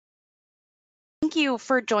thank you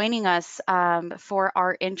for joining us for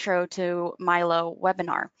our Intro to MyLO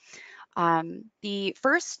webinar. The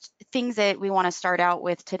first things that we want to start out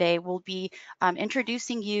with today will be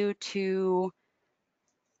introducing you to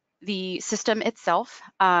the system itself,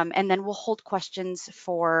 and then we'll hold questions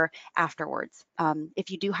for afterwards.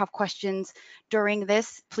 If you do have questions during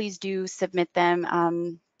this, please do submit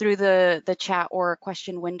them through the chat or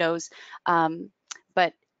question windows.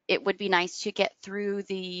 But it would be nice to get through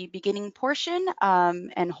the beginning portion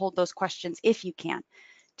and hold those questions, if you can,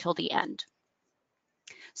 till the end.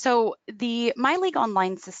 So the MyLeague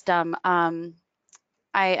Online system, I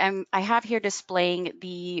have here displaying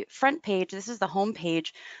the front page. This is the home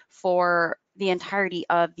page for the entirety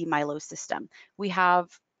of the MyLO system. We have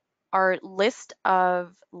our list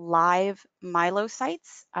of live MyLO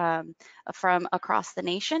sites from across the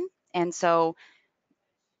nation. And so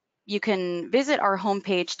you can visit our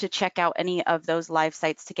homepage to check out any of those live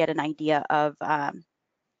sites to get an idea of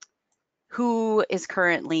who is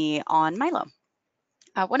currently on MyLO.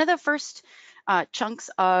 One of the first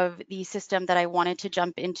chunks of the system that I wanted to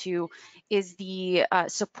jump into is the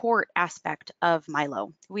support aspect of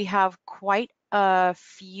MyLO. We have quite a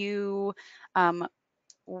few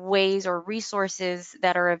ways or resources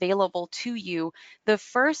that are available to you. The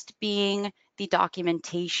first being the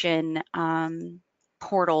documentation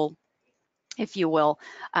portal, if you will.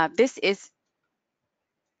 This is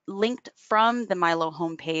linked from the MyLO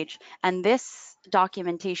homepage, and this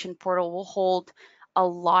documentation portal will hold a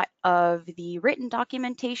lot of the written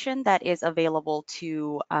documentation that is available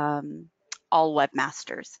to all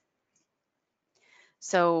webmasters.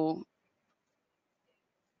 So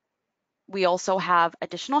we also have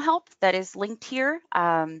additional help that is linked here.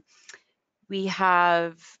 We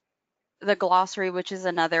have the glossary, which is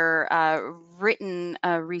another written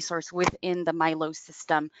resource within the MyLO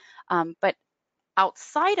system. But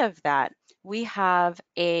outside of that, we have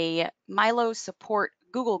a MyLO support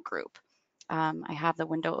Google group. I have the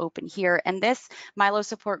window open here, and this MyLO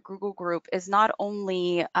support Google group is not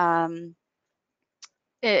only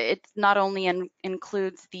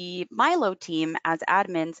includes the MyLO team as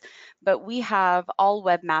admins, but we have all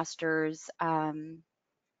webmasters.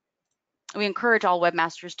 We encourage all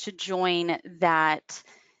webmasters to join that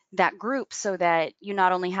group so that you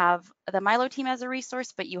not only have the MyLO team as a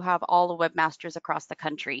resource, but you have all the webmasters across the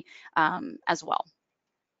country as well.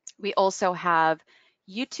 We also have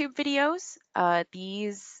YouTube videos.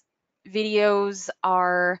 These videos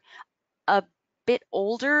are a bit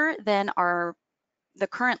older than the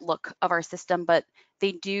current look of our system, but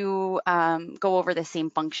they do go over the same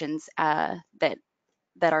functions that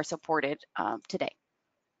are supported today.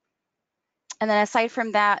 And then aside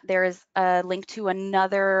from that, there is a link to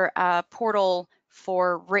another portal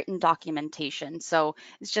for written documentation. So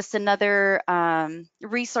it's just another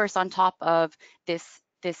resource on top of this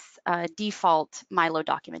default MyLO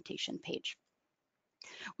documentation page.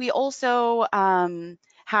 We also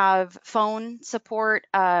have phone support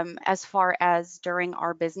as far as during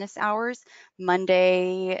our business hours,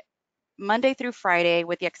 Monday through Friday,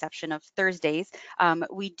 with the exception of Thursdays.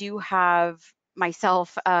 We do have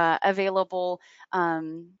myself available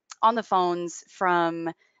on the phones from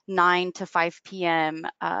 9 to 5 p.m.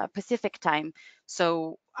 Pacific time.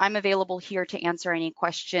 So I'm available here to answer any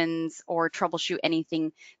questions or troubleshoot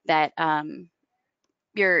anything that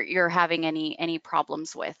you're having any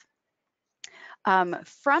problems with.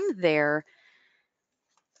 From there,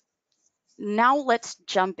 now let's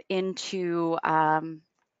jump into a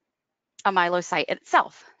MyLO site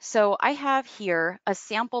itself. So I have here a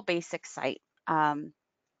sample basic site,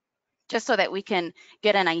 just so that we can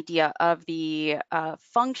get an idea of the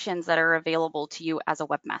functions that are available to you as a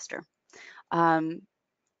webmaster.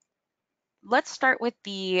 Let's start with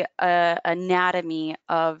the anatomy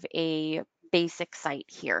of a basic site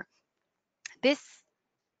here. This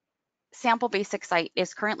sample basic site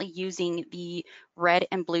is currently using the red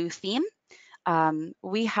and blue theme.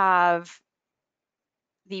 We have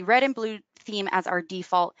the red and blue theme as our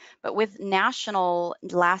default, but with National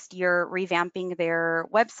last year revamping their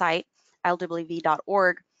website,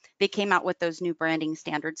 lwv.org, they came out with those new branding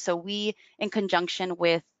standards. So we, in conjunction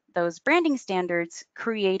with those branding standards,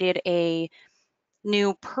 created a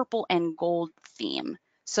new purple and gold theme.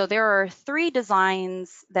 So there are 3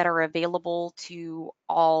 designs that are available to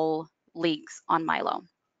all leagues on MyLO.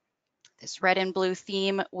 This red and blue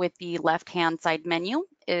theme with the left-hand side menu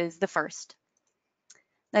is the first.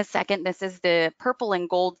 The second, this is the purple and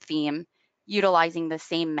gold theme utilizing the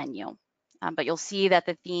same menu, but you'll see that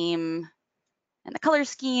the theme and the color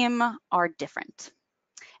scheme are different.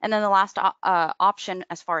 And then the last option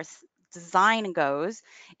as far as design goes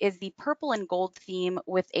is the purple and gold theme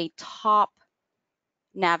with a top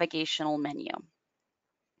navigational menu.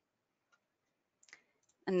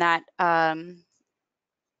 And that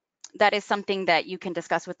is something that you can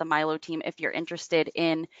discuss with the MyLO team if you're interested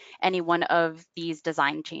in any one of these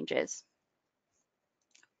design changes.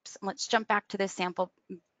 So let's jump back to this sample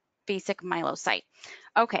basic MyLO site.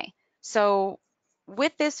 Okay, so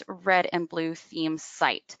with this red and blue theme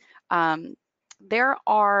site, there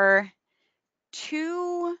are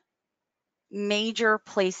two major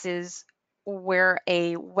places where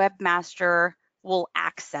a webmaster will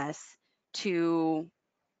access to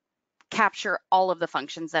capture all of the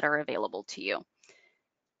functions that are available to you.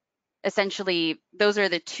 Essentially, those are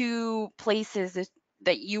the two places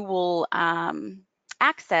that you will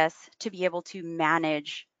access to be able to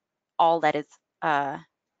manage all that is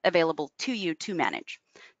available to you to manage.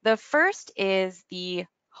 The first is the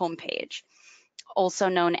homepage, also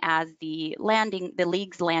known as the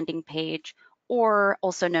league's landing page, or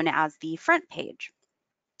also known as the front page.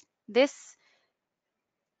 This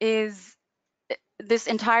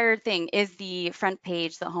entire thing is the front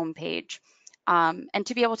page, the home page. And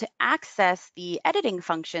to be able to access the editing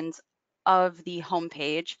functions of the home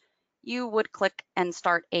page, you would click and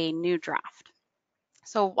start a new draft.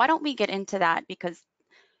 So why don't we get into that, because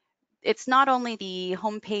it's not only the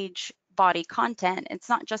homepage body content, it's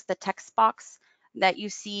not just the text box that you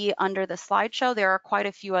see under the slideshow. There are quite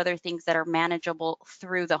a few other things that are manageable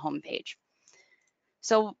through the homepage.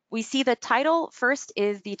 So we see the title first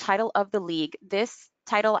is the title of the league. This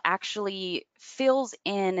title actually fills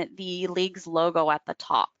in the league's logo at the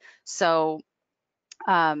top. So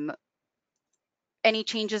any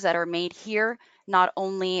changes that are made here not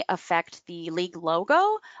only affect the league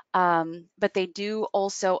logo, but they do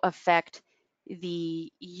also affect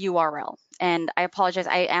the URL. And I apologize,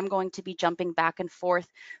 I am going to be jumping back and forth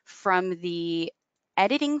from the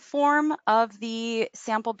editing form of the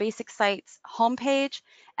sample basic sites homepage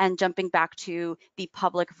and jumping back to the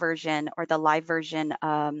public version or the live version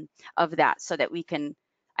of that, so that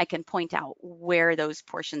I can point out where those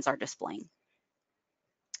portions are displaying.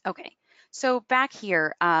 Okay, so back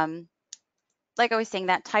here, like I was saying,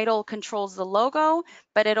 that title controls the logo,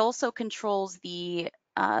 but it also controls the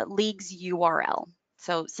league's URL.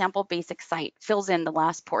 So sample basic site fills in the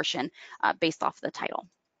last portion based off the title.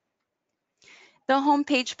 The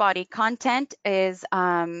homepage body content is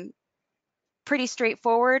pretty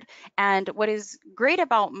straightforward. And what is great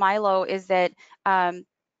about MyLO is that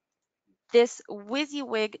this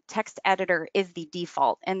WYSIWYG text editor is the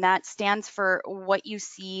default, and that stands for what you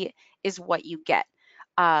see is what you get.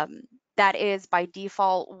 That is by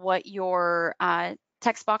default what your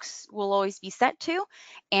text box will always be set to,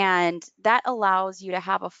 and that allows you to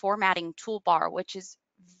have a formatting toolbar, which is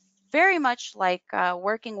very much like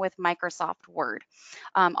working with Microsoft Word.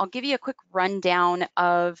 I'll give you a quick rundown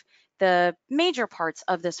of the major parts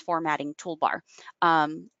of this formatting toolbar.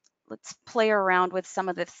 Let's play around with some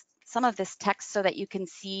of this text so that you can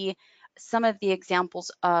see some of the examples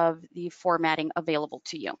of the formatting available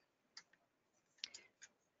to you.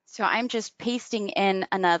 So I'm just pasting in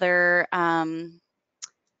another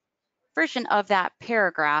version of that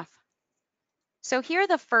paragraph. So here,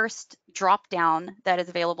 the first drop down that is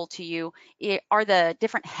available to you are the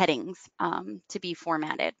different headings to be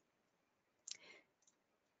formatted.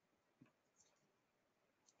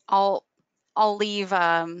 I'll leave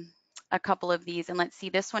a couple of these, and let's see,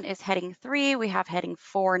 this one is heading 3. We have heading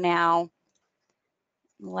 4 now.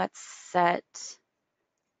 Let's set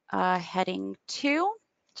heading 2,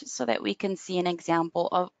 just so that we can see an example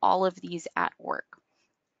of all of these at work.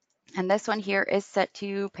 And this one here is set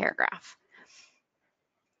to paragraph.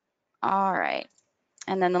 All right.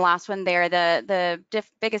 And then the last one there, the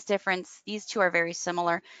biggest difference, these two are very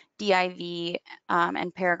similar, div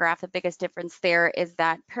and paragraph. The biggest difference there is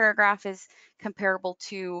that paragraph is comparable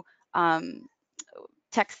to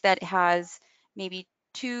text that has maybe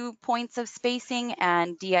 2 points of spacing,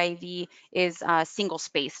 and div is single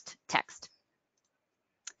spaced text.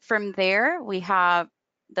 From there, we have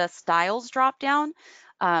the styles drop down.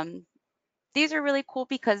 These are really cool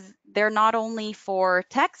because they're not only for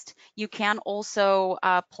text, you can also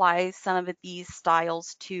apply some of these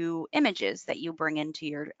styles to images that you bring into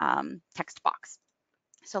your text box.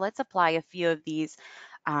 So let's apply a few of these.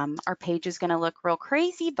 Our page is going to look real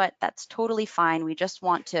crazy, but that's totally fine. We just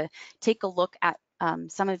want to take a look at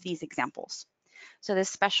some of these examples. So this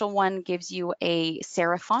special one gives you a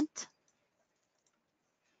serif font.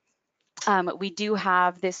 We do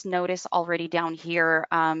have this notice already down here.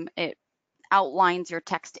 It outlines your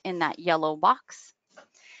text in that yellow box.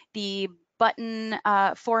 The button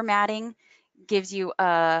formatting gives you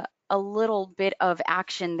a little bit of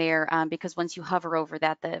action there because once you hover over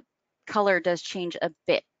that, the color does change a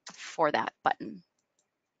bit for that button.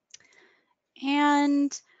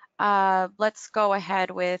 And let's go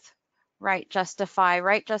ahead with right justify.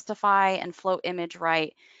 Right justify and float image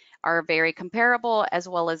right are very comparable, as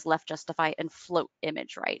well as left justify and float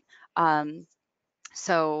image right.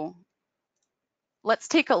 So let's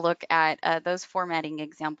take a look at those formatting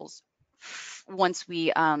examples once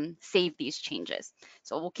we save these changes.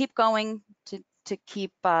 So we'll keep going to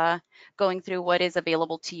keep going through what is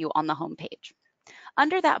available to you on the home page.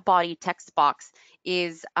 Under that body text box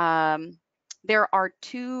is there are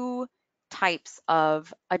two types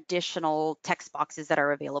of additional text boxes that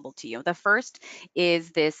are available to you. The first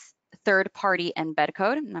is this third-party embed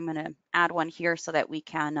code, and I'm going to add one here so that we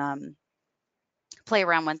can play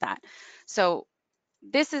around with that. So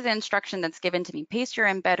this is the instruction that's given to me. Paste your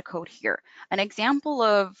embed code here. An example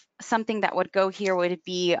of something that would go here would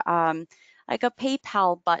be like a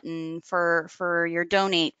PayPal button for your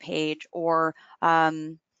donate page, or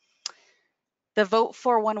the Vote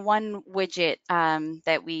 411 widget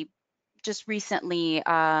that we just recently,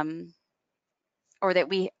 or that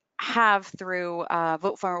we have through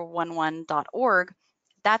vote411.org.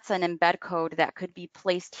 That's an embed code that could be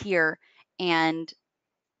placed here, and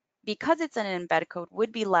because it's an embed code,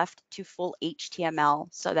 would be left to full HTML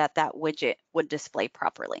so that that widget would display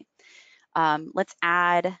properly. Let's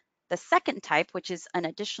add the second type, which is an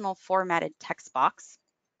additional formatted text box.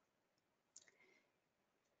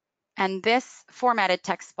 And this formatted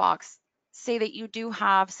text box, say that you do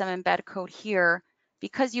have some embed code here,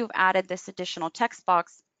 because you've added this additional text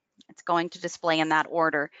box, it's going to display in that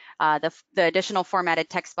order. The additional formatted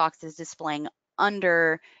text box is displaying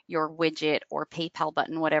under your widget or PayPal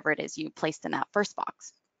button, whatever it is you placed in that first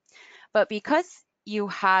box. But because you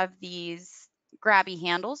have these grabby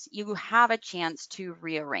handles, you have a chance to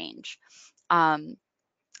rearrange. And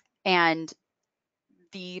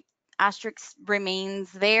the asterisk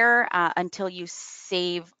remains there until you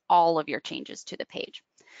save all of your changes to the page.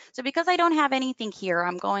 So because I don't have anything here,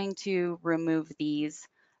 I'm going to remove these,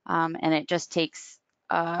 and it just takes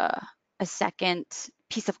a second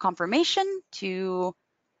piece of confirmation to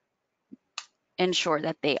ensure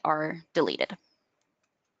that they are deleted.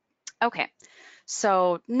 Okay,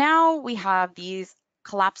 so now we have these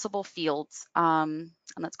collapsible fields, and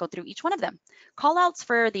let's go through each one of them. Callouts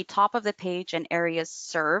for the top of the page and areas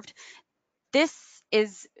served. This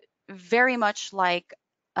is very much like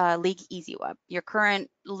League Easy Web. Your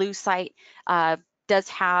current LU site does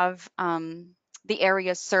have the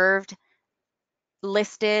areas served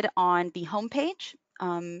listed on the home page,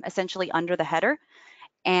 essentially under the header.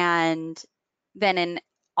 And then in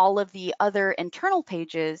all of the other internal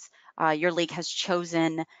pages, your league has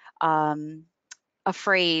chosen a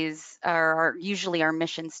phrase, or usually our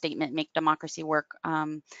mission statement, make democracy work,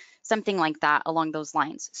 something like that along those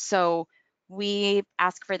lines. So we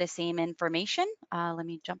ask for the same information. Let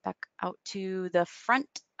me jump back out to the front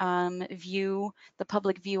view, the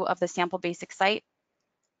public view of the sample basic site.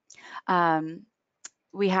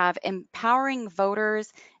 We have empowering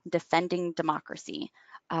voters, defending democracy.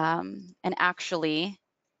 And actually,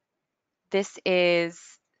 this is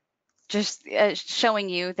just showing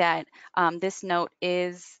you that this note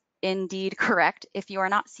is indeed correct. If you are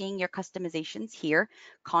not seeing your customizations here,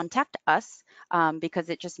 contact us, because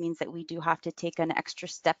it just means that we do have to take an extra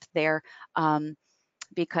step there,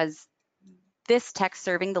 because this text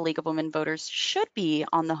serving the League of Women Voters should be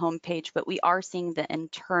on the home page, but we are seeing the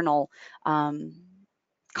internal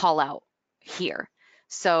call out here.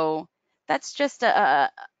 So that's just a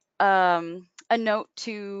note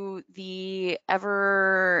to the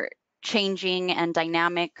ever changing and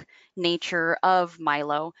dynamic nature of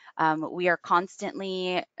MyLO. We are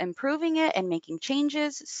constantly improving it and making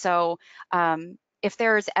changes. So if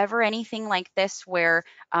there's ever anything like this where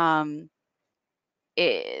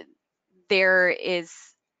there is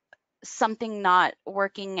something not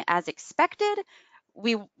working as expected,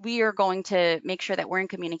 we are going to make sure that we're in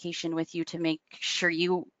communication with you to make sure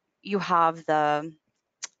you have the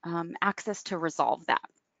access to resolve that.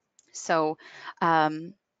 So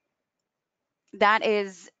that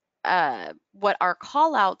is what our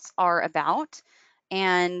call outs are about.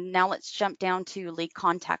 And now let's jump down to league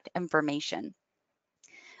contact information.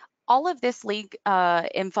 All of this league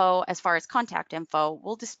info, as far as contact info,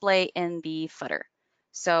 will display in the footer.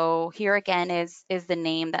 So here again is the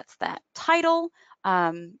name, that's that title.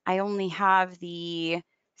 I only have the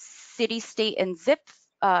city, state, and zip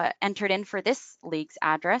entered in for this league's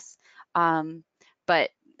address, but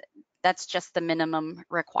that's just the minimum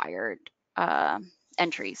required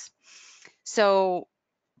entries. So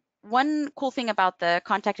one cool thing about the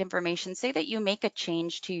contact information, say that you make a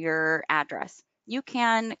change to your address. you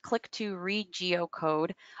can click to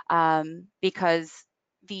re-geocode because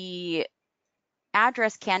the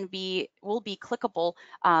address will be clickable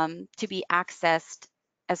to be accessed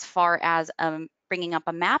as far as bringing up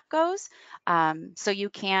a map goes. So you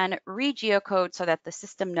can re-geocode so that the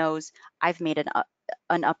system knows I've made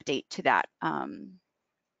an update to that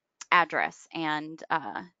address, and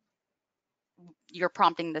you're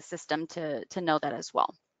prompting the system to know that as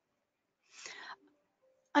well.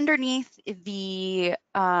 Underneath the,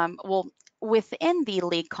 within the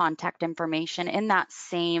league contact information in that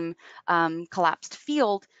same collapsed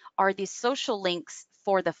field are the social links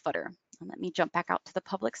for the footer. And let me jump back out to the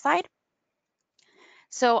public side.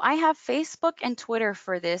 So I have Facebook and Twitter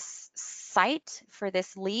for this site, for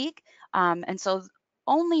this league. And so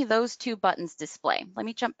only those two buttons display. Let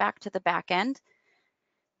me jump back to the back end.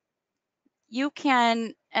 You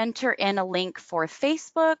can enter in a link for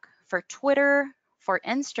Facebook, for Twitter, for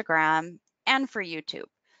Instagram, and for YouTube.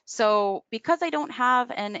 So because I don't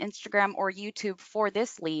have an Instagram or YouTube for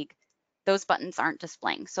this league, those buttons aren't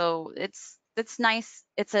displaying. So it's nice.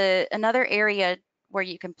 It's another area where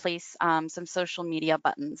you can place some social media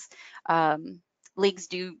buttons. Leagues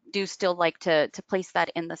do still like to place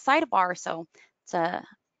that in the sidebar, so it's a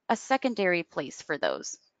secondary place for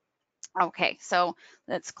those. Okay, so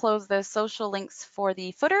let's close the social links for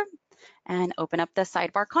the footer and open up the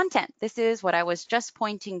sidebar content. This is what I was just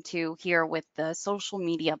pointing to here with the social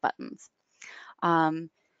media buttons.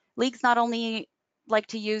 Leagues not only like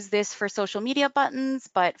to use this for social media buttons,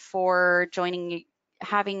 but for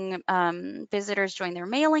having visitors join their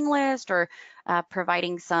mailing list, or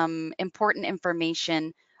providing some important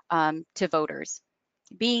information to voters.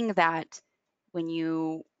 Being that when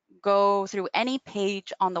you go through any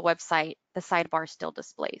page on the website, the sidebar still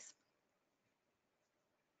displays.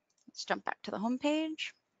 Let's jump back to the home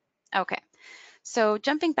page. Okay, so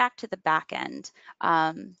jumping back to the back end,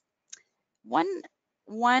 one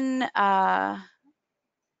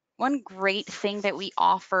great thing that we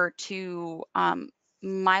offer to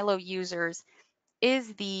MyLO users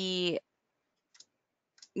is the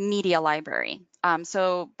media library.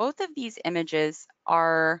 So both of these images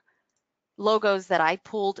are logos that I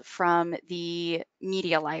pulled from the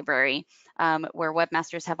media library, where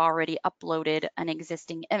webmasters have already uploaded an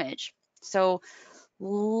existing image. So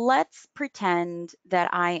let's pretend that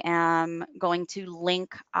I am going to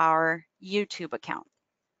link our YouTube account.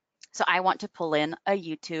 So I want to pull in a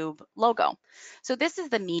YouTube logo. So this is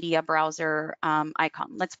the media browser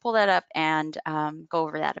icon. Let's pull that up and go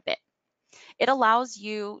over that a bit. It allows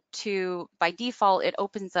you to, by default, it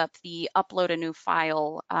opens up the upload a new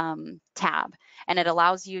file tab, and it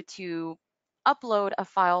allows you to upload a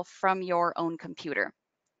file from your own computer.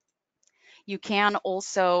 You can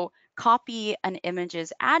also copy an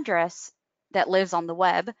image's address that lives on the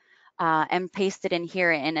web and paste it in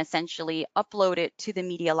here and essentially upload it to the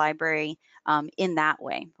media library in that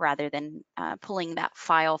way, rather than pulling that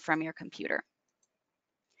file from your computer.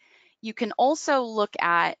 You can also look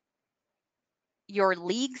at your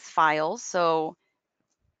league's files. So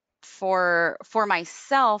for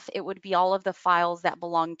myself, it would be all of the files that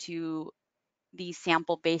belong to the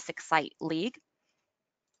sample basic site league.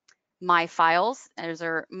 My files, those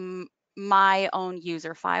are my own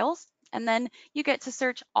user files. And then you get to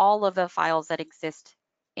search all of the files that exist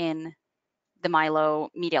in the MyLO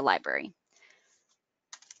media library.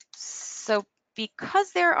 So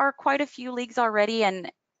because there are quite a few leagues already,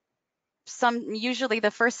 and usually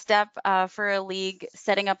the first step for a league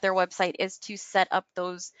setting up their website is to set up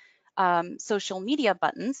those social media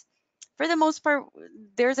buttons. For the most part,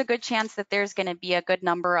 there's a good chance that there's going to be a good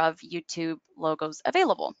number of YouTube logos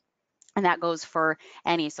available. And that goes for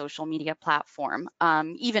any social media platform,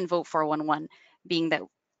 even Vote 411, being that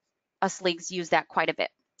us leagues use that quite a bit.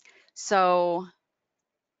 So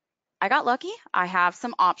I got lucky. I have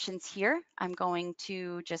some options here. I'm going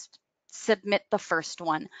to just submit the first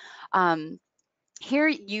one. Here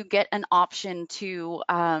you get an option to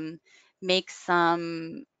make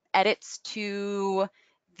some edits to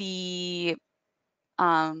the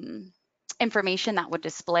information that would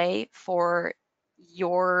display for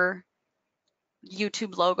your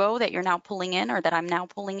YouTube logo that you're now pulling in, or that I'm now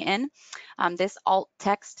pulling in. This alt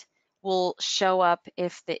text will show up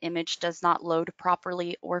if the image does not load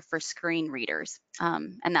properly or for screen readers.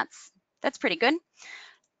 And that's pretty good.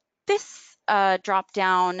 This drop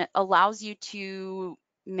down allows you to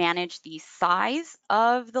manage the size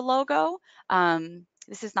of the logo.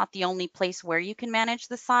 This is not the only place where you can manage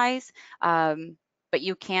the size, but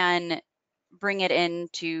you can bring it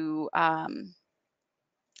into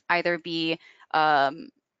either be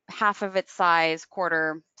half of its size,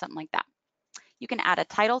 quarter, something like that. You can add a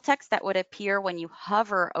title text that would appear when you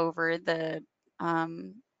hover over the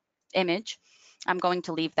image. I'm going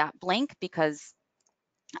to leave that blank because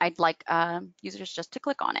I'd like users just to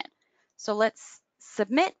click on it. So let's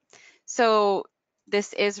submit. So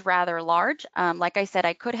this is rather large. Like I said,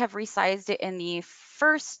 I could have resized it in the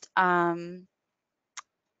first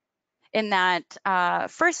in that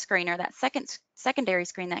first screen, or that secondary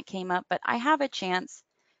screen that came up, but I have a chance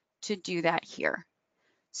to do that here.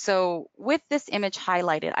 So with this image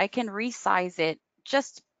highlighted, I can resize it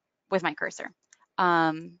just with my cursor.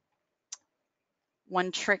 One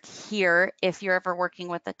trick here, if you're ever working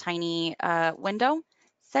with a tiny window,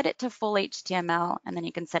 set it to full HTML, and then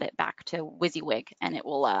you can set it back to WYSIWYG, and it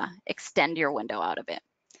will extend your window out of it.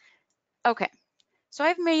 Okay, so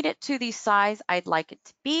I've made it to the size I'd like it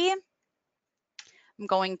to be. I'm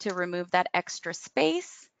going to remove that extra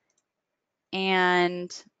space, and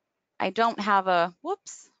I don't have a,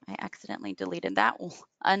 whoops, I accidentally deleted that, we'll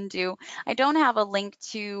undo. I don't have a link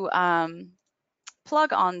to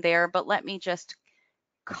plug on there, but let me just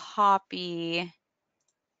copy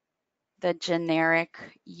the generic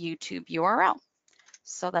YouTube URL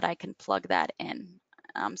so that I can plug that in.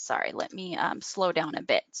 I'm sorry, let me slow down a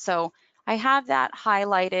bit. So I have that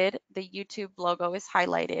highlighted, the YouTube logo is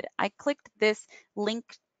highlighted. I clicked this link,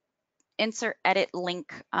 insert edit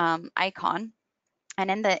link icon,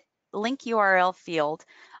 and in the link URL field,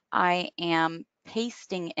 I am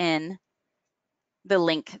pasting in the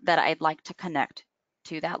link that I'd like to connect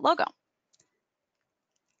to that logo.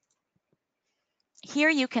 Here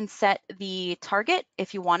you can set the target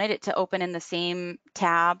if you wanted it to open in the same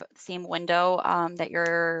tab, same window that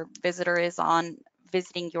your visitor is on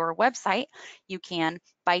visiting your website. You can.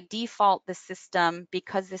 By default, the system,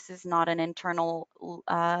 because this is not an internal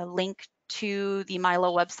link to the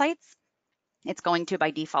MyLO websites, it's going to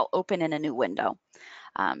by default open in a new window.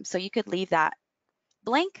 So you could leave that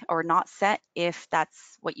blank or not set if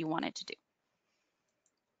that's what you wanted to do.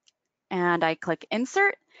 And I click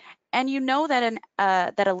insert, and you know that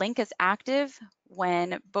that a link is active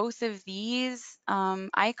when both of these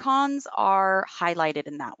icons are highlighted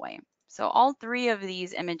in that way. So all three of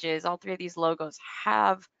these images, all three of these logos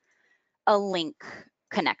have a link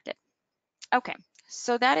connected. Okay,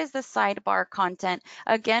 so that is the sidebar content.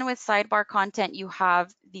 Again, with sidebar content, you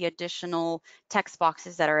have the additional text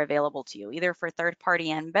boxes that are available to you, either for third-party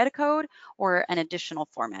embed code or an additional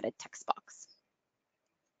formatted text box.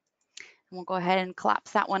 And we'll go ahead and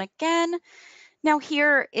collapse that one again. Now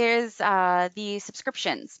here is the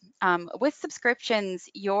subscriptions. With subscriptions,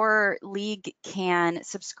 your league can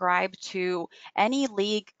subscribe to any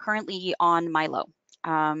league currently on MyLO.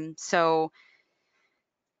 So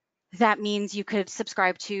that means you could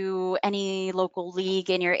subscribe to any local league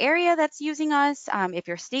in your area that's using us. If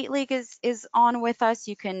your state league is on with us,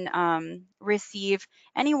 you can receive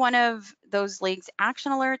any one of those leagues'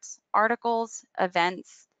 action alerts, articles,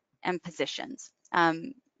 events, and positions.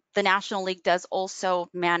 The National League does also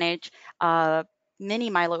manage mini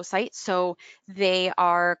MyLO sites, so they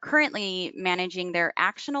are currently managing their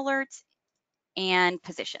action alerts and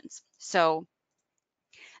positions. So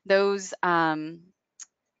those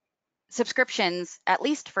subscriptions, at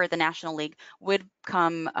least for the National League, would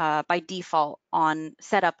come by default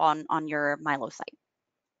set up on your MyLO site.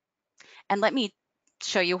 And let me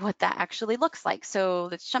show you what that actually looks like. So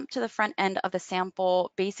let's jump to the front end of the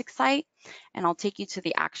sample basic site, and I'll take you to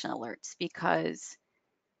the action alerts because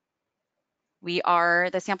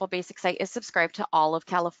the sample basic site is subscribed to all of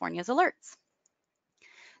California's alerts.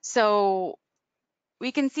 So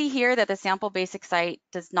we can see here that the sample basic site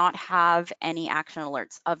does not have any action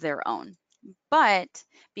alerts of their own. But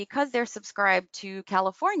because they're subscribed to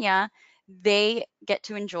California, they get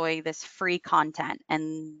to enjoy this free content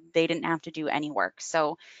and they didn't have to do any work.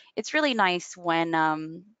 So it's really nice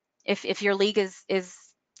when if your league is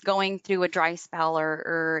going through a dry spell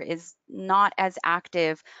or is not as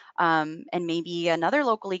active, and maybe another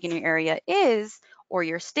local league in your area is, or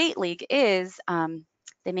your state league is,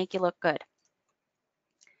 they make you look good.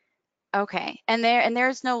 Okay, and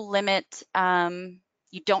there's no limit.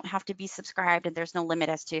 You don't have to be subscribed, and there's no limit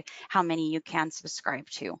as to how many you can subscribe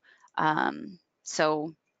to.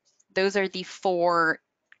 So those are the 4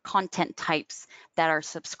 content types that are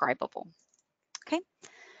subscribable. Okay,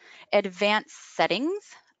 advanced settings.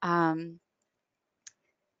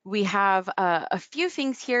 We have a few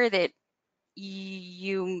things here that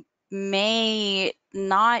you may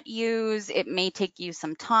not use. It may take you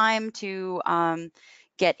some time to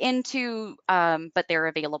get into, but they're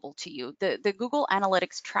available to you. The Google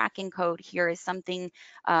Analytics tracking code here is something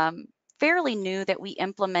fairly new that we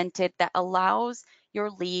implemented that allows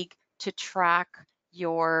your league to track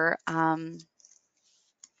your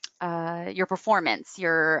your performance,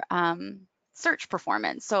 your search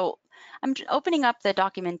performance. So I'm opening up the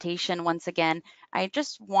documentation once again. I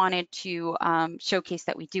just wanted to showcase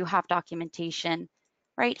that we do have documentation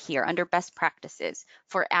right here under best practices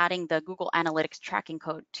for adding the Google Analytics tracking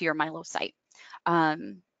code to your MyLO site.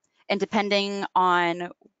 And depending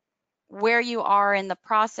on where you are in the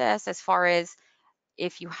process, as far as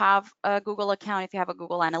if you have a Google account, if you have a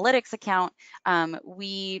Google Analytics account,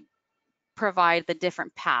 we provide the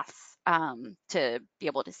different paths to be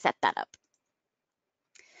able to set that up.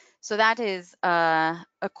 So that is a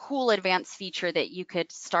cool advanced feature that you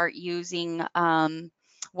could start using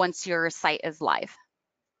once your site is live.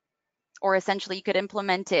 Or essentially you could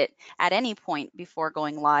implement it at any point before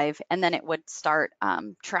going live, and then it would start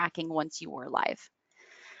tracking once you were live.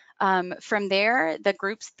 From there, the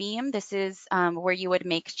groups theme, this is where you would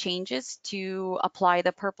make changes to apply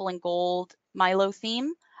the purple and gold MyLO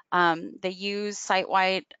theme. The use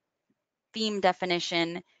site-wide theme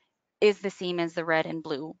definition is the same as the red and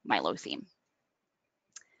blue MyLO theme.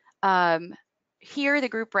 Here, the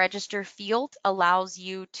group register field allows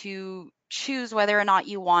you to choose whether or not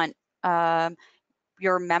you want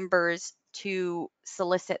your members to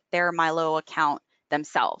solicit their MyLO account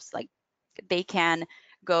themselves. Like they can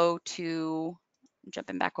go to,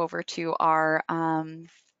 jumping back over to our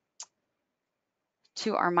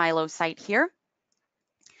MyLO site here.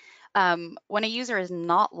 When a user is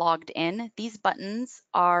not logged in, these buttons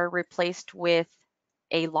are replaced with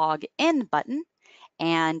a login button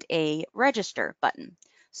and a register button.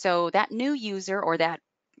 So that new user or that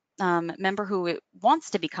member who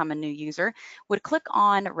wants to become a new user would click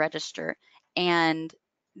on register, and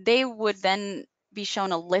they would then be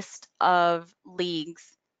shown a list of leagues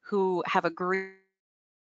who have agreed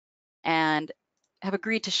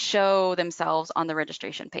to show themselves on the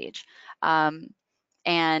registration page.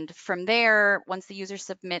 And from there, once the user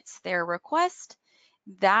submits their request,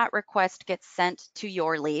 that request gets sent to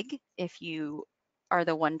your league if you are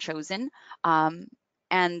the one chosen.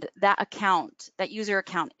 And that user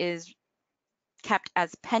account is kept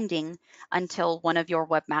as pending until one of your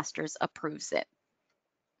webmasters approves it.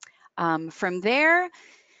 From there,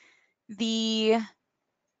 the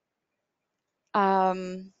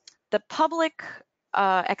public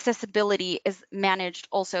accessibility is managed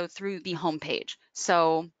also through the homepage.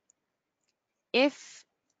 So if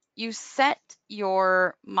you set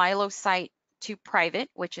your MyLO site to private,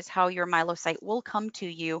 which is how your MyLO site will come to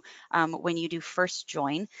you when you do first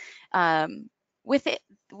join, with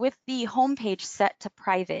the homepage set to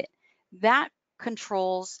private, that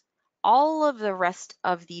controls all of the rest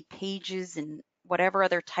of the pages and whatever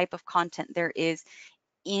other type of content there is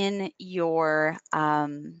in your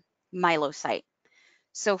MyLO site.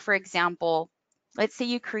 So for example, let's say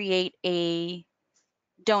you create a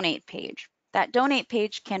donate page. That donate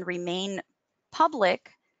page can remain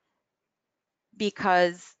public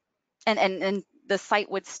because, and the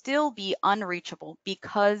site would still be unreachable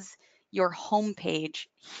because your home page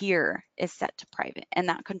here is set to private, and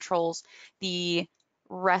that controls the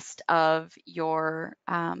rest of your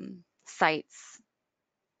site's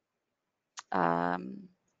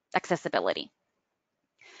accessibility.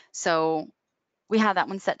 So we have that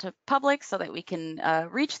one set to public so that we can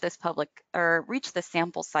reach this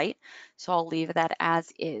sample site. So I'll leave that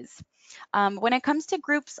as is. When it comes to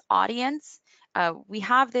groups audience, we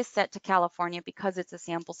have this set to California because it's a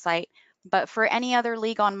sample site. But for any other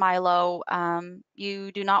league on MyLO,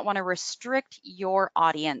 you do not want to restrict your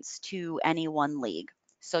audience to any one league.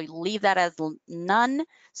 So you leave that as none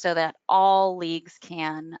so that all leagues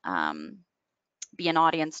can be an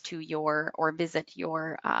audience to your or visit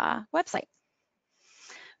your website.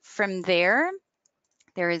 From there,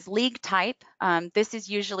 there is league type. This is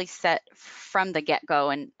usually set from the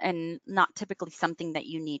get-go and not typically something that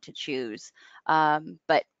you need to choose,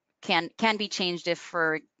 but can be changed if,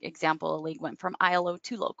 for example, a league went from ILO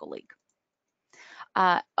to local league.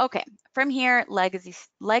 Okay, from here,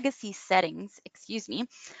 legacy settings, excuse me.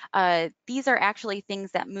 These are actually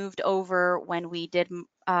things that moved over when we did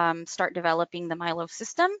start developing the MyLO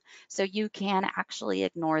system, so you can actually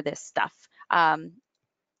ignore this stuff.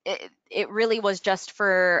 It really was just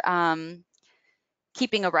for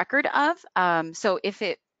keeping a record of. So if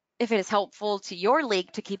it is helpful to your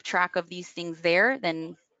league to keep track of these things there,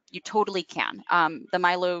 then you totally can. The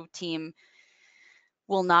MyLO team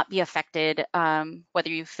will not be affected whether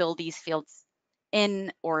you fill these fields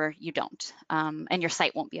in or you don't, and your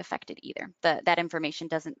site won't be affected either. That information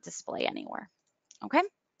doesn't display anywhere. Okay,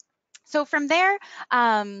 so from there,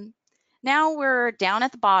 now we're down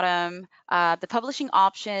at the bottom. The publishing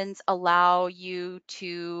options allow you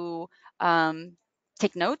to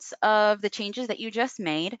take notes of the changes that you just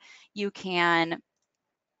made. You can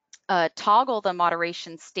toggle the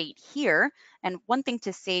moderation state here. And one thing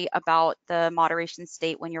to say about the moderation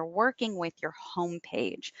state when you're working with your home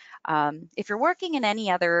page, if you're working in any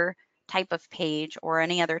other type of page or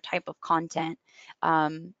any other type of content,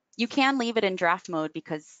 you can leave it in draft mode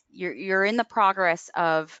because you're in the progress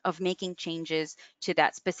of making changes to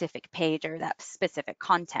that specific page or that specific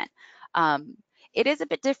content. It is a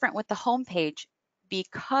bit different with the home page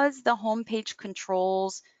because the home page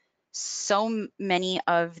controls so many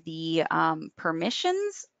of the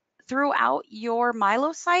permissions throughout your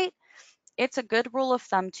MyLO site. It's a good rule of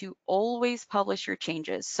thumb to always publish your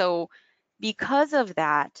changes. So because of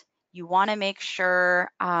that, you want to make sure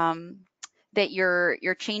that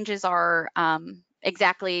your changes are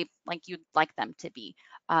exactly like you'd like them to be,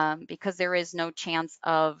 because there is no chance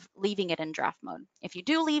of leaving it in draft mode. If you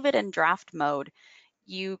do leave it in draft mode,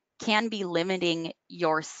 you can be limiting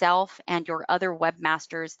yourself and your other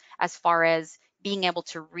webmasters as far as being able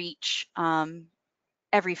to reach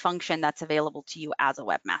every function that's available to you as a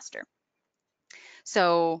webmaster.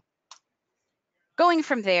 So going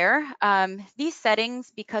from there, these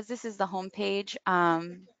settings, because this is the home page,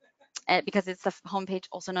 because it's the home page,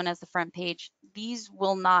 also known as the front page, these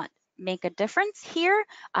will not make a difference here.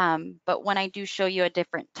 But when I do show you a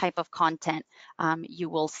different type of content, you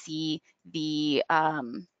will see the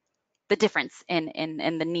difference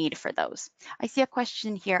in the need for those. I see a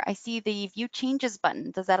question here. I see the view changes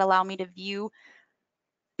button. Does that allow me to view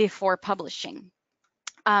before publishing?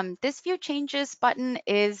 This view changes button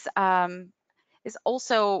is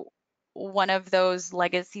also one of those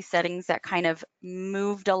legacy settings that kind of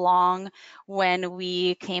moved along when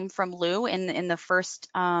we came from Lou in the first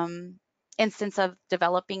instance of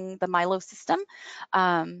developing the MyLO system.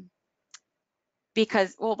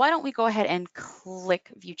 Because, well, why don't we go ahead and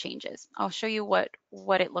click view changes? I'll show you what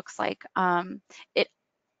it looks like.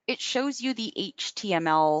 It shows you the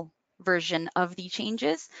HTML version of the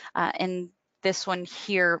changes, and this one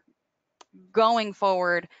here. Going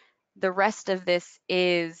forward, the rest of this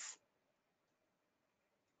is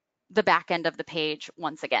the back end of the page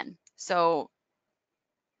once again. So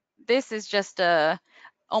this is just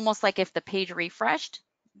almost like if the page refreshed.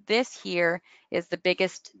 This here is the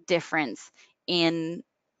biggest difference in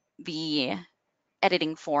the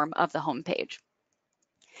editing form of the home page.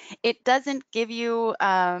 It doesn't give you,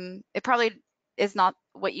 it probably is not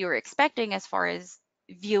what you were expecting as far as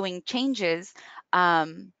viewing changes,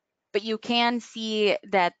 but you can see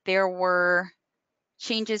that there were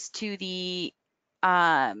changes to the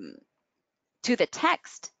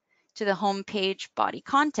text, to the home page body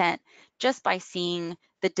content, just by seeing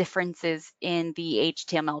the differences in the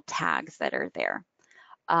HTML tags that are there.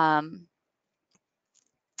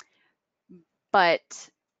 But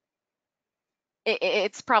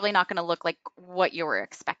it's probably not going to look like what you were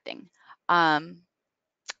expecting.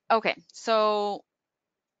 Okay, so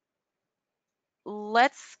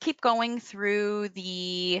let's keep going through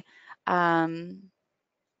the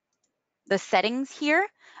settings here.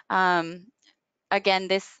 Again,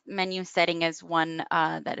 this menu setting is one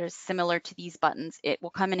that is similar to these buttons. It will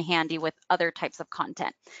come in handy with other types of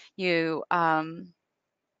content. You don't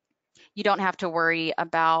have to worry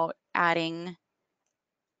about adding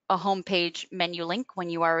a home page menu link when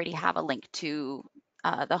you already have a link to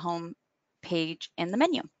the home page in the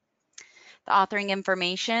menu. The authoring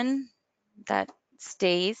information that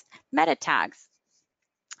stays, meta tags.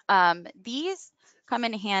 These come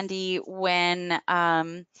in handy when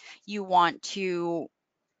you want to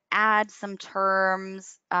add some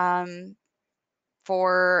terms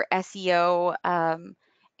for SEO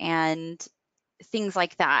and things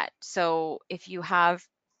like that. So if you have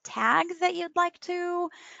tags that you'd like to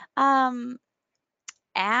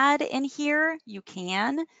add in here, you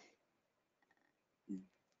can.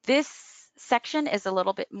 This section is a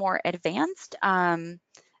little bit more advanced,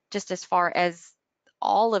 just as far as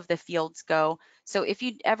all of the fields go. So if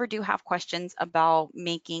you ever do have questions about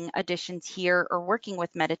making additions here or working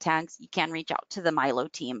with meta tags, you can reach out to the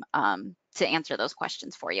MyLO team to answer those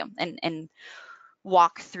questions for you and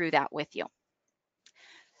walk through that with you.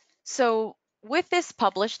 So with this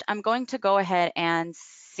published, I'm going to go ahead and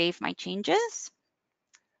save my changes.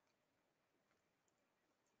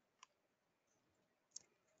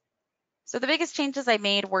 So the biggest changes I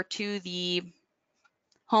made were to the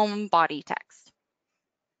home body text.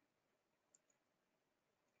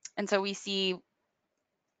 And so we see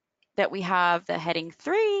that we have the heading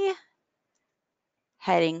 3,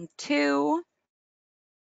 heading 2,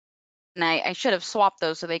 and I should have swapped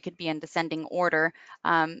those so they could be in descending order.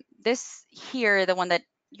 This here, the one that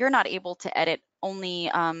you're not able to edit, only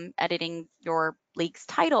editing your league's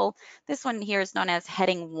title, this one here is known as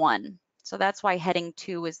heading 1. So that's why heading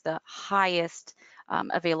 2 is the highest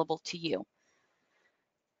available to you.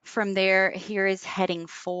 From there, here is heading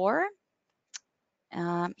 4.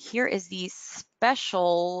 Here is the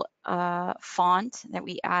special font that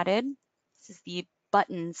we added. This is the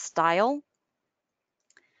button style.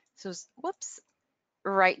 So, whoops,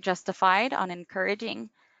 right justified on encouraging.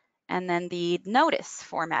 And then the notice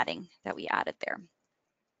formatting that we added there.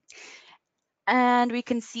 And we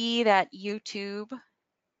can see that YouTube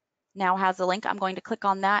now has a link. I'm going to click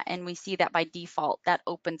on that, and we see that by default, that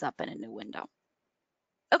opens up in a new window.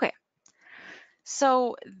 Okay,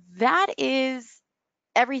 so that is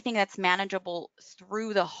everything that's manageable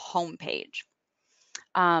through the home page.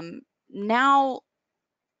 Now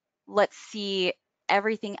let's see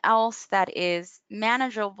everything else that is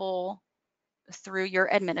manageable through your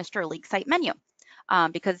Administer League Site menu,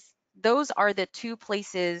 because those are the two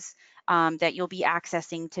places that you'll be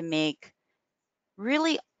accessing to make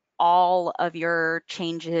really all of your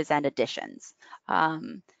changes and additions.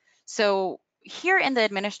 So here in the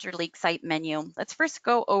Administer League Site menu, let's first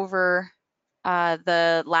go over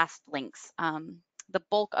the last links. The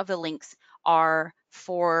bulk of the links are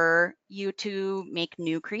for you to make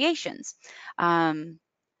new creations.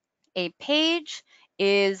 A page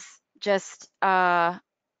is just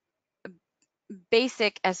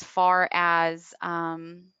basic as far as,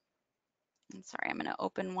 I'm sorry, I'm going to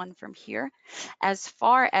open one from here. As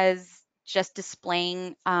far as just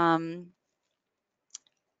displaying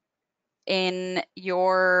in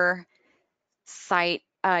your site,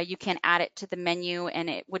 you can add it to the menu and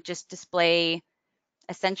it would just display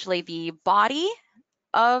essentially the body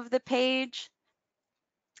of the page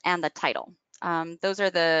and the title. Those are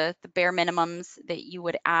the bare minimums that you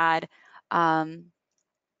would add.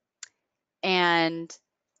 And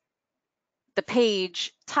the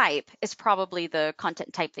page type is probably the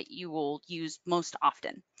content type that you will use most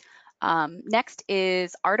often. Next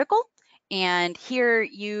is article. And here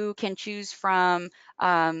you can choose from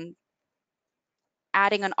adding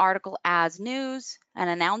an article as news, an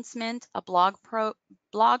announcement, a blog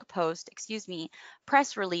post,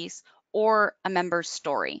 press release, or a member's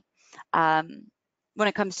story. When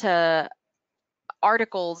it comes to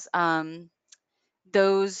articles,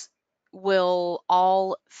 those will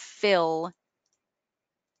all fill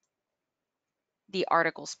the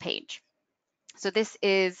articles page. So this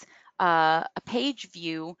is a page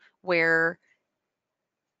view where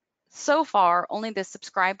so far only the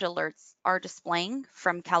subscribed alerts are displaying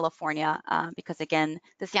from California, because again,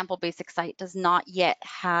 the sample basic site does not yet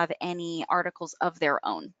have any articles of their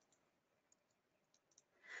own.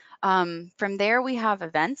 From there, we have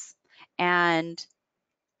events. And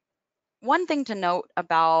one thing to note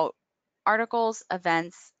about articles,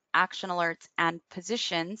 events, action alerts, and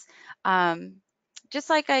positions, just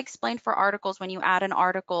like I explained for articles, when you add an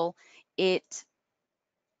article, it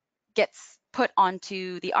gets put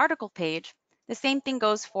onto the article page. The same thing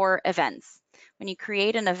goes for events. When you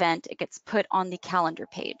create an event, it gets put on the calendar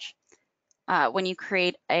page. When you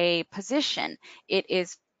create a position, it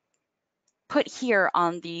is put here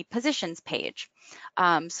on the positions page.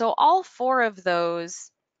 So all 4 of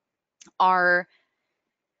those are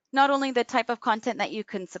not only the type of content that you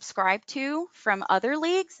can subscribe to from other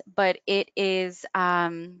leagues, but it is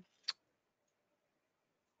a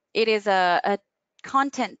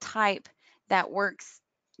content type that works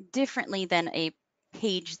differently than a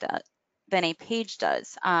page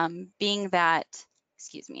does, being that,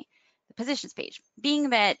 the positions page, being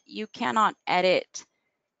that you cannot edit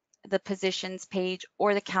the positions page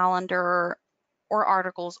or the calendar or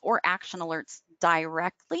articles or action alerts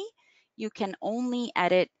directly. You can only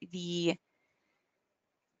edit the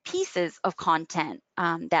pieces of content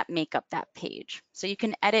that make up that page. So you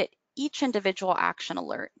can edit each individual action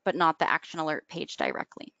alert, but not the action alert page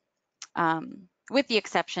directly, with the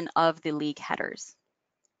exception of the league headers.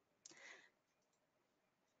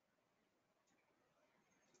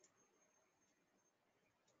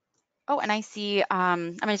 Oh, and I see,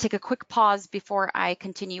 I'm going to take a quick pause before I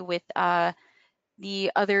continue with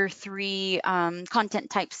the other 3 content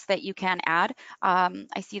types that you can add.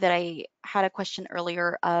 I see that I had a question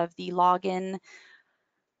earlier of the login.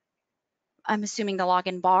 I'm assuming the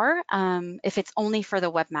login bar, if it's only for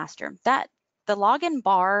the webmaster. The login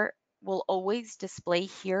bar will always display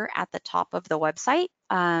here at the top of the website,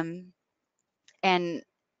 and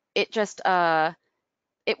it just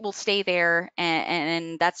it will stay there,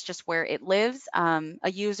 and that's just where it lives.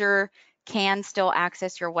 A user can still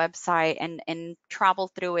access your website and travel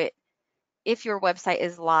through it if your website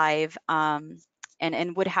is live,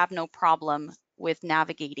 and would have no problem with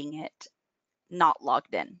navigating it not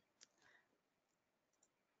logged in.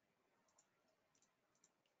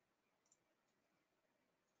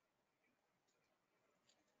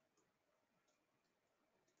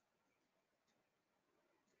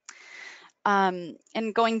 And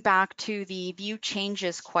going back to the view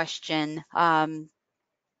changes question,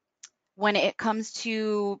 when it comes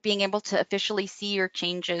to being able to officially see your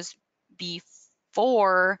changes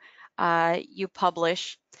before you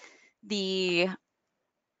publish, the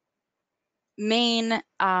main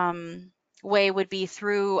way would be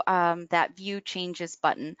through that view changes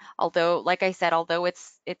button. Although, like I said, although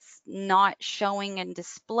it's not showing and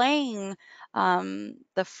displaying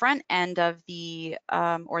the front end of the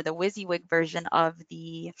or the WYSIWYG version of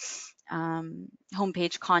the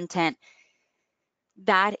homepage content,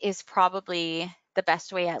 that is probably the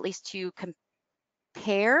best way, at least to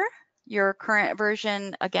compare your current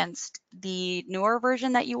version against the newer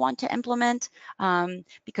version that you want to implement,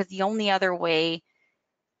 because the only other way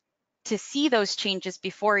to see those changes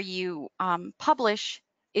before you publish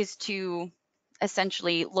is to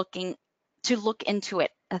essentially look into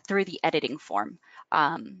it through the editing form,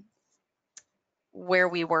 where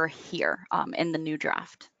we were here in the new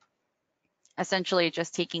draft. Essentially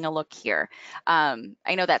just taking a look here.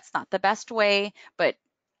 I know that's not the best way, but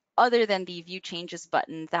other than the view changes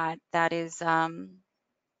button, that is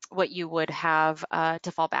what you would have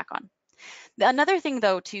to fall back on. Another thing,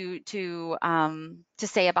 though, to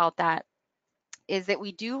say about that is that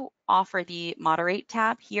we do offer the moderate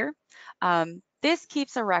tab here. This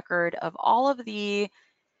keeps a record of all of the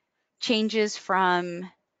changes from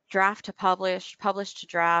draft to published, published to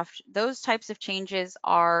draft. Those types of changes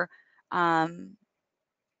are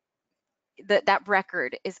that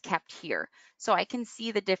record is kept here. So I can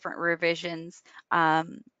see the different revisions,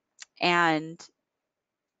 and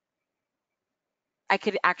I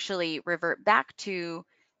could actually revert back to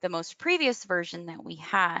the most previous version that we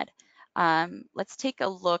had. Let's take a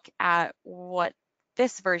look at what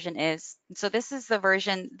this version is. So this is the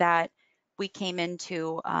version that we came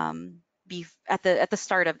into at the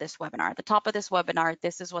start of this webinar. At the top of this webinar,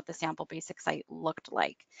 this is what the sample basic site looked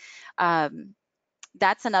like.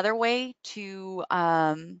 That's another way to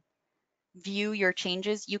view your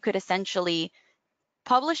changes. You could essentially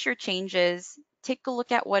publish your changes, take a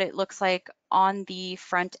look at what it looks like on the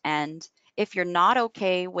front end. If you're not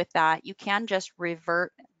okay with that, you can just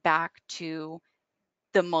revert back to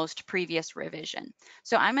the most previous revision.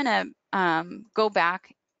 So I'm going to go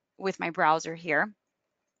back with my browser here,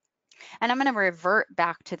 and I'm going to revert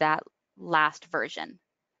back to that last version.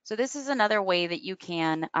 So this is another way that you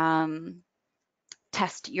can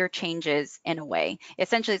test your changes in a way.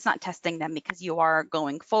 Essentially, it's not testing them because you are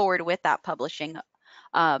going forward with that publishing,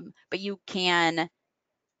 but you can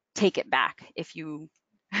take it back if you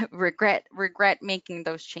regret making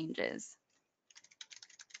those changes.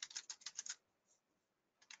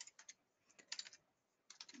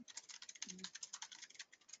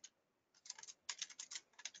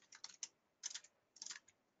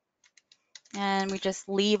 And we just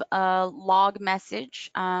leave a log message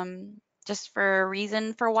just for a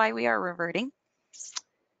reason for why we are reverting,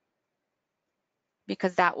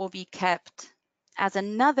 because that will be kept as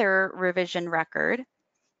another revision record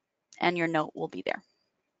and your note will be there.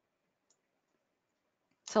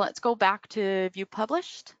 So let's go back to view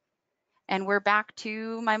published, and we're back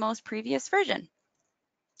to my most previous version.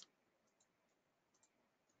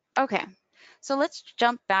 Okay, so let's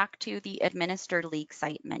jump back to the administer league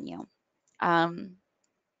site menu.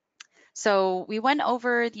 So we went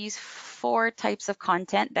over these 4 types of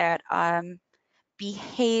content that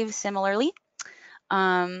behave similarly.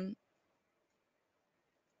 The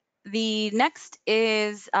next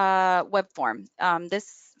is web form.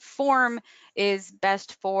 This form is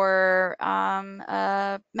best for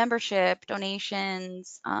membership,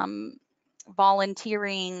 donations,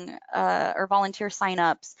 volunteering or volunteer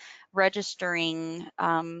signups, registering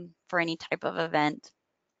for any type of event.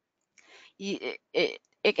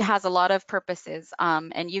 It has a lot of purposes,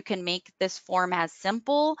 and you can make this form as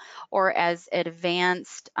simple or as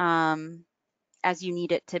advanced as you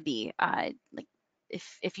need it to be. Like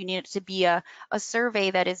if you need it to be a survey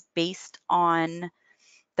that is based on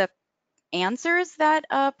the answers that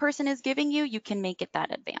a person is giving you, you can make it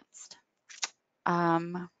that advanced.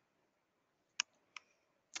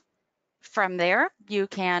 From there, you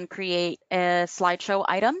can create slideshow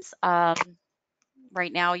items.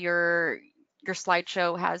 Right now, your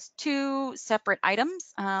slideshow has 2 separate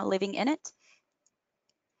items living in it.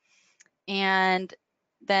 And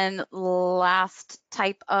then last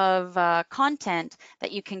type of content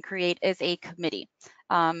that you can create is a committee.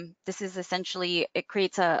 This is essentially, it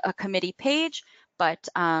creates a committee page, but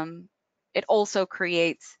it also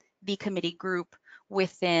creates the committee group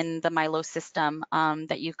within the MyLO system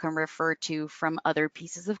that you can refer to from other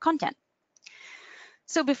pieces of content.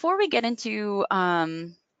 So before we get into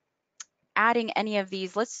adding any of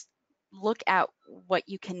these, let's look at what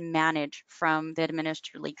you can manage from the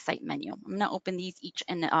Administer League site menu. I'm going to open these each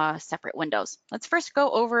in separate windows. Let's first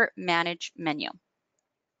go over Manage Menu.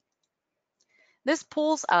 This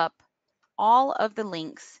pulls up all of the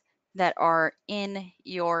links that are in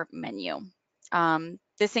your menu.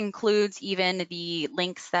 This includes even the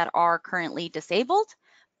links that are currently disabled,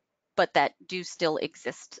 but that do still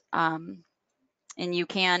exist. And you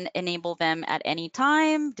can enable them at any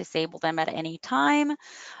time, disable them at any time.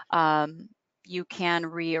 You can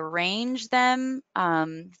rearrange them.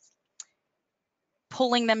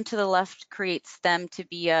 Pulling them to the left creates them to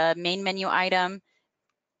be a main menu item.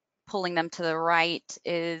 Pulling them to the right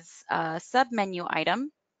is a sub-menu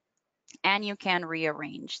item, and you can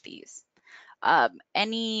rearrange these.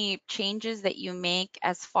 Any changes that you make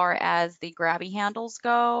as far as the grabby handles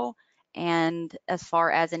go, and as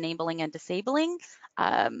far as enabling and disabling,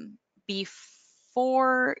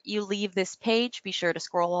 before you leave this page, be sure to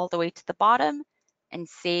scroll all the way to the bottom and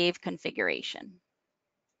save configuration.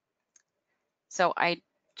 So I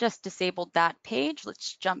just disabled that page.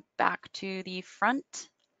 Let's jump back to the front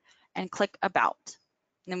and click About.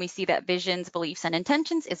 And then we see that Visions, Beliefs, and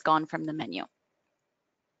Intentions is gone from the menu.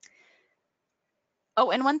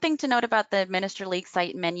 Oh, and one thing to note about the Administer League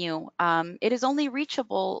site menu, it is only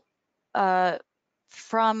reachable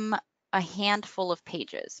from a handful of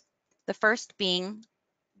pages. The first being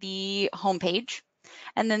the home page,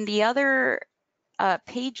 and then the other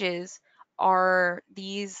pages are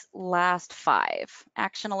these last 5: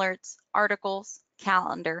 action alerts, articles,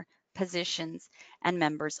 calendar, positions, and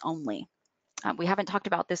members only. We haven't talked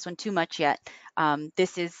about this one too much yet.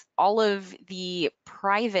 This is all of the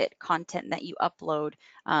private content that you upload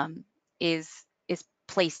is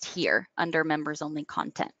placed here under members only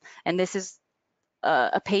content. And this is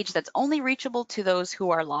a page that's only reachable to those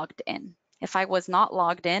who are logged in. If I was not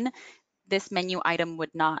logged in, this menu item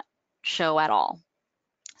would not show at all.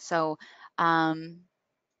 So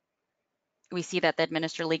we see that the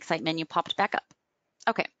Administer League site menu popped back up.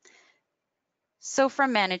 Okay, so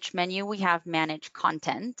from Manage Menu, we have Manage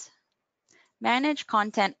Content. Manage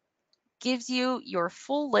Content gives you your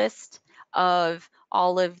full list of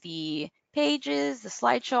all of the pages, the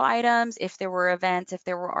slideshow items, if there were events, if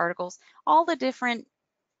there were articles, all the different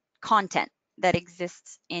content that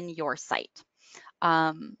exists in your site.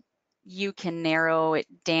 You can narrow it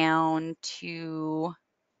down to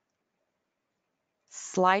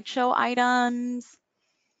slideshow items,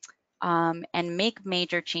 and make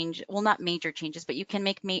major change. Well, not major changes, but you can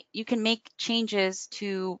make changes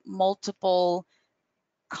to multiple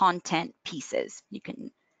content pieces. You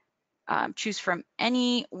can choose from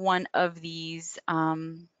any one of these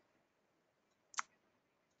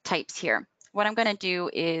types here. What I'm going to do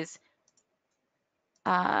is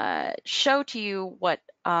show to you what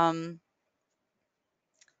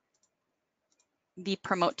the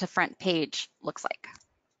promote to front page looks like.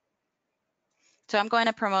 So I'm going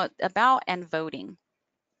to promote about and voting,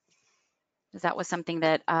 because that was something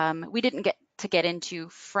that we didn't get into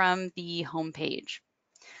from the home page.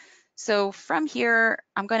 So from here,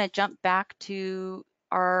 I'm going to jump back to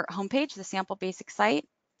our homepage, the sample basic site,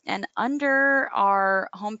 and under our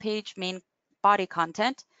homepage main body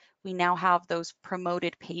content, we now have those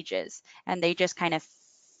promoted pages, and they just kind of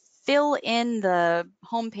fill in the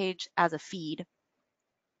homepage as a feed.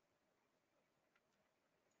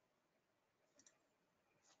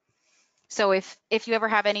 So if you ever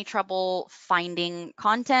have any trouble finding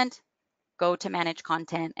content, go to Manage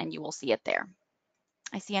Content and you will see it there.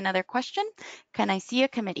 I see another question. Can I see a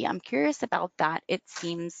committee? I'm curious about that. It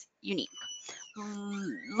seems unique.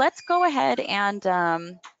 Let's go ahead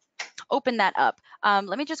and open that up.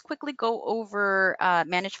 Let me just quickly go over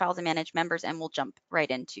manage files and manage members, and we'll jump right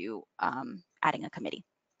into adding a committee.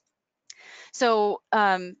 So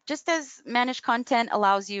just as manage content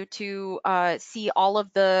allows you to see all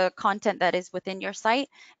of the content that is within your site,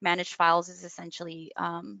 manage files is essentially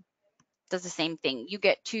does the same thing. You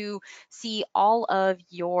get to see all of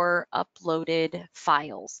your uploaded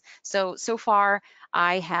files. So far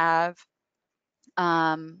I have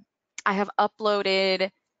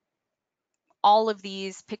uploaded all of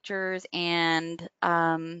these pictures and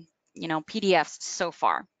PDFs so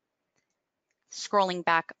far. Scrolling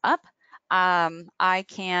back up, I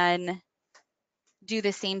can do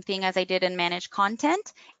the same thing as I did in Manage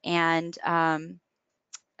Content and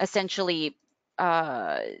essentially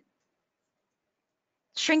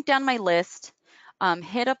shrink down my list,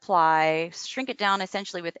 hit apply, shrink it down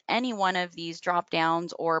essentially with any one of these drop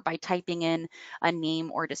downs or by typing in a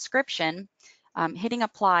name or description, hitting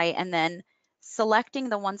apply, and then selecting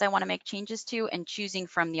the ones I want to make changes to and choosing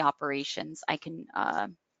from the operations. I can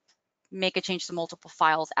make a change to multiple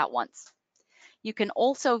files at once. You can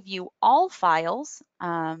also view all files.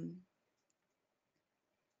 Oops,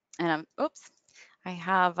 I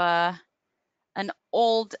have an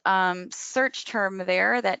old search term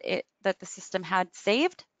there that the system had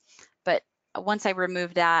saved, but once I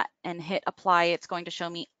remove that and hit apply, it's going to show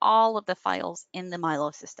me all of the files in the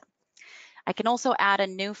MyLO system. I can also add a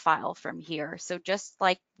new file from here. So just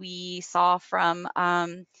like we saw from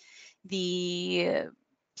the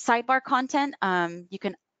sidebar content, you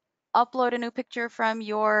can upload a new picture from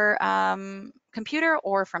your computer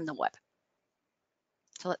or from the web.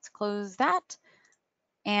 So let's close that.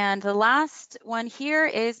 And the last one here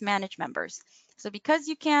is manage members. So because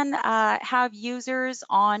you can have users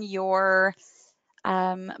on your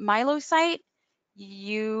MyLO site,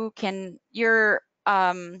 you're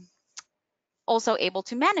also able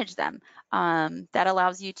to manage them. That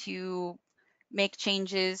allows you to make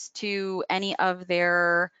changes to any of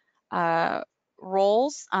their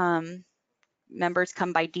roles. Members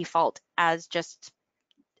come by default as just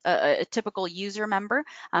a typical user member,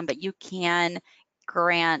 but you can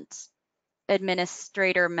grant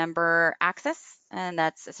administrator member access, and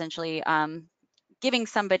that's essentially giving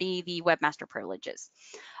somebody the webmaster privileges.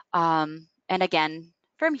 And again,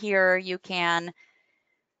 from here, you can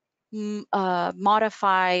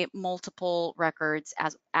modify multiple records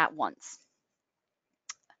at once.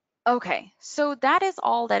 Okay, so that is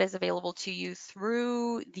all that is available to you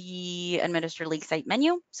through the Administer League site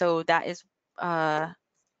menu. So that is the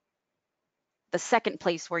second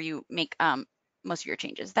place where you make most of your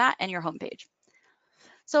changes, that and your homepage.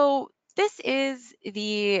 So this is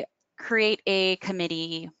the create a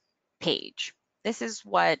committee page. This is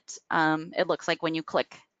what it looks like when you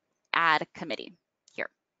click add committee here.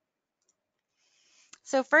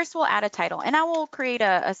 So first we'll add a title, and I will create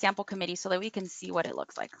a sample committee so that we can see what it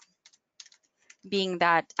looks like, being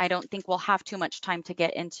that I don't think we'll have too much time to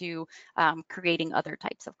get into creating other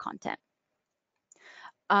types of content.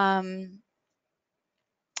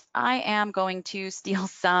 I am going to steal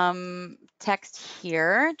some text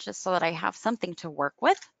here just so that I have something to work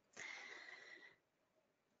with.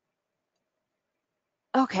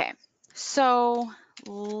 Okay, so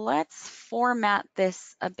let's format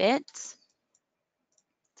this a bit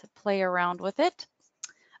to play around with it.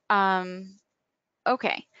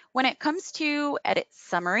 Okay, when it comes to edit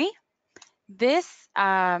summary, this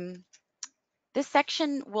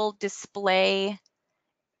section will display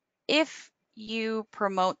if you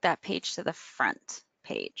promote that page to the front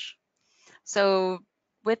page. So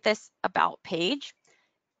with this about page,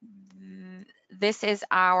 this is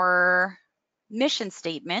our mission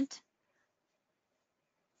statement,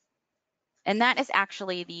 and that is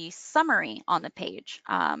actually the summary on the page.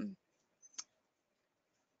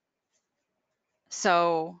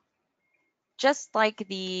 So just like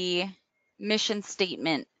the mission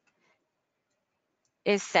statement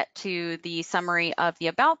is set to the summary of the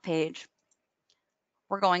about page,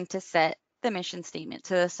 we're going to set the mission statement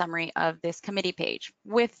to the summary of this committee page,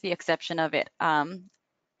 with the exception of it,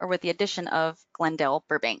 or with the addition of Glendale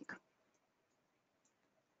Burbank.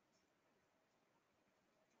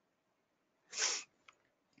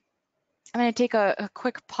 I'm going to take a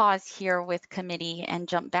quick pause here with committee and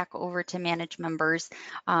jump back over to manage members.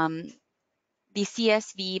 The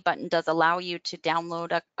CSV button does allow you to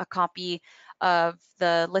download a copy of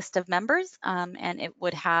the list of members, and it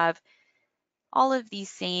would have all of these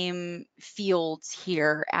same fields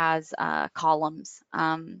here as columns.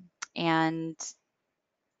 And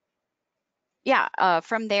yeah,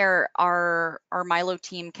 from there, our MyLO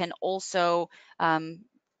team can also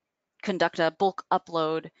conduct a bulk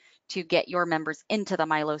upload to get your members into the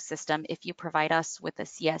MyLO system if you provide us with a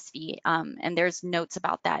CSV. And there's notes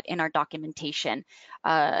about that in our documentation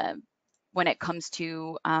when it comes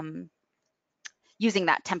to using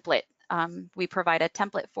that template. We provide a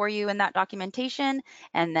template for you in that documentation,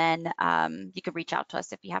 and then you can reach out to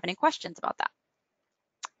us if you have any questions about that.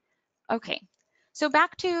 Okay, so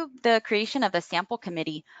back to the creation of the sample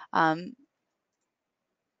committee.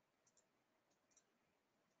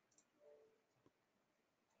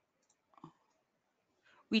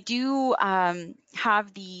 We do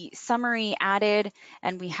have the summary added,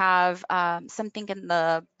 and we have something in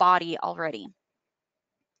the body already.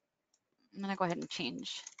 I'm gonna go ahead and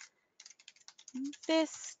change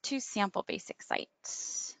this to sample basic site.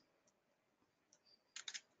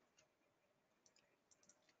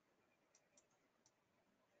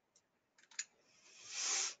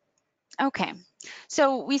 Okay,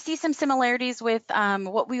 so we see some similarities with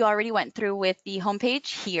what we already went through with the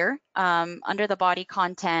homepage here. Under the body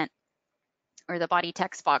content or the body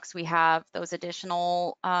text box, we have those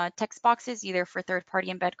additional text boxes, either for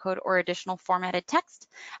third-party embed code or additional formatted text.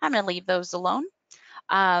 I'm going to leave those alone.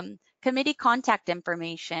 Committee contact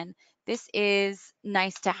information. This is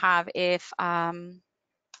nice to have if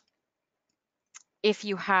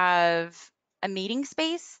you have a meeting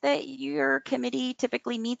space that your committee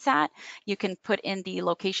typically meets at, you can put in the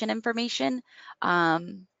location information.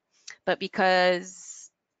 But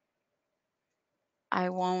because I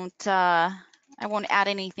won't add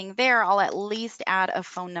anything there, I'll at least add a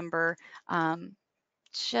phone number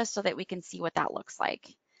just so that we can see what that looks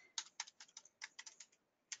like.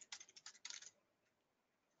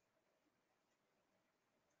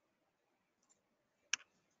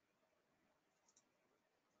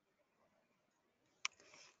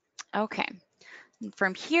 Okay,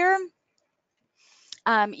 from here,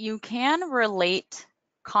 you can relate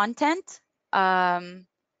content. Let's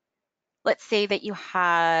say that you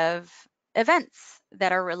have events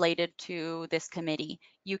that are related to this committee.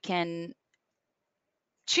 You can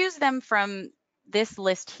choose them from this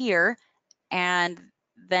list here, and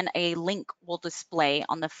then a link will display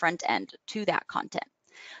on the front end to that content.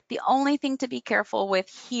 The only thing to be careful with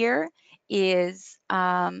here is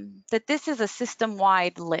that this is a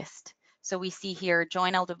system-wide list. So we see here,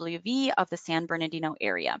 join LWV of the San Bernardino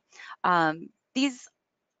area. This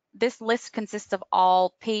list consists of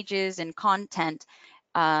all pages and content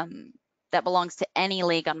that belongs to any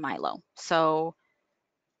league on MyLO. So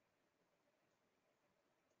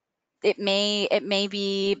it may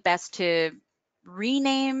be best to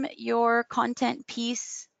rename your content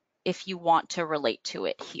piece if you want to relate to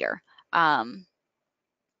it here.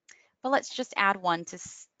 But let's just add one to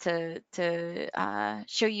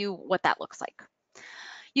show you what that looks like.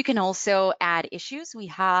 You can also add issues. We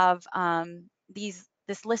have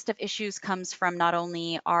this list of issues comes from not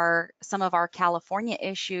only some of our California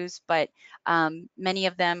issues, but many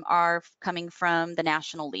of them are coming from the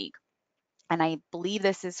National League. And I believe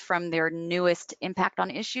this is from their newest Impact on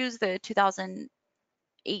Issues, the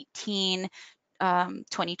 2018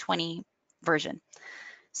 2020 version.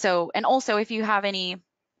 So, and also if you have any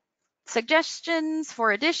suggestions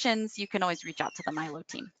for additions, you can always reach out to the MyLO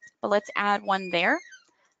team. But let's add one there.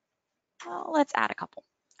 Well, let's add a couple.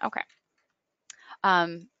 Okay.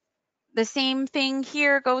 The same thing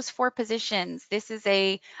here goes for positions. This is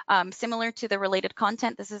a similar to the related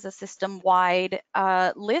content. This is a system-wide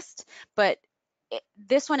list, but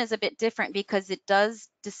this one is a bit different because it does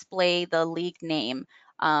display the league name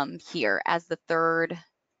here as the third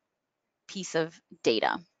piece of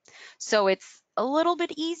data. So it's a little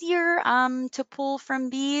bit easier to pull from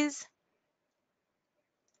these,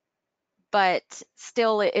 but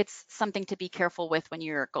still it's something to be careful with when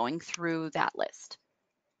you're going through that list.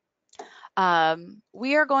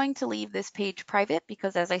 We are going to leave this page private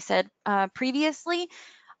because, as I said previously,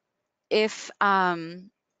 if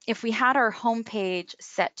we had our home page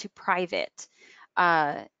set to private,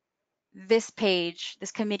 this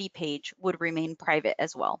committee page would remain private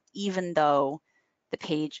as well, even though the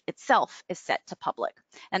page itself is set to public.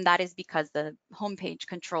 And that is because the home page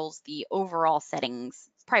controls the overall settings,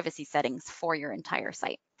 privacy settings for your entire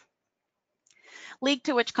site. League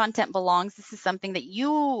to which content belongs. This is something that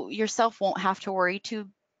you yourself won't have to worry to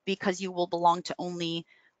because you will belong to only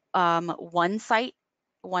one site,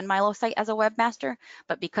 one MyLO site as a webmaster.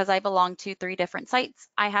 But because I belong to 3 different sites,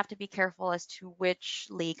 I have to be careful as to which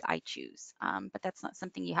league I choose. But that's not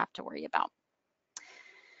something you have to worry about.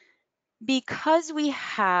 Because we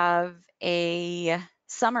have a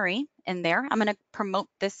summary in there, I'm going to promote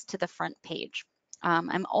this to the front page.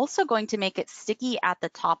 I'm also going to make it sticky at the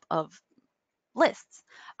top of lists.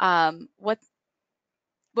 What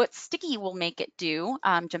sticky will make it do,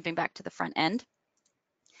 jumping back to the front end,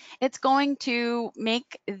 it's going to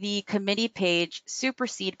make the committee page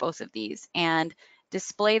supersede both of these and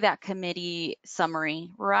display that committee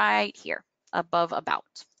summary right here above about.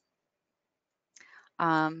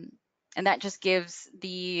 And that just gives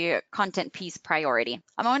the content piece priority.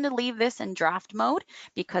 I'm going to leave this in draft mode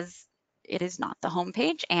because it is not the home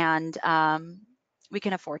page, and we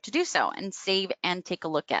can afford to do so and save and take a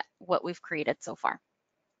look at what we've created so far.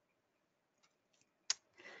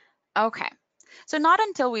 Okay, so not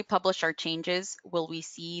until we publish our changes will we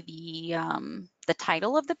see the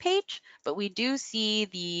title of the page, but we do see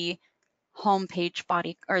the home page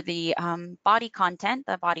body, or the body content,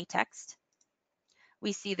 the body text.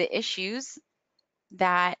 We see the issues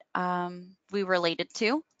that we related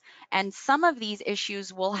to, and some of these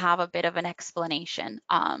issues will have a bit of an explanation.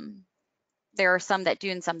 There are some that do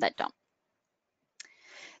and some that don't.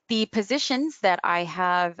 the positions that I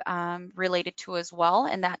have related to as well,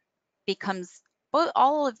 and that becomes,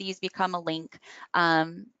 all of these become a link.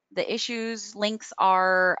 The issues links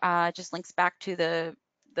are just links back to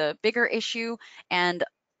the bigger issue, and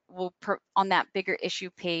on that bigger issue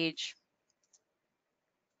page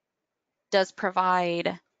does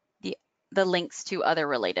provide the links to other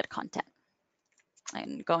related content.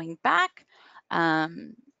 And going back,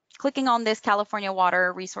 clicking on this California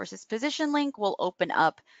Water Resources position link will open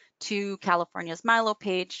up to California's MyLO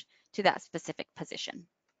page to that specific position.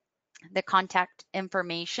 The contact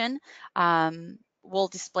information will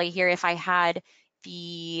display here. If I had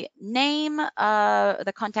the name,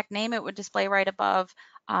 the contact name, it would display right above,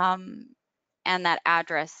 and that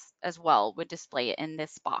address as well would display it in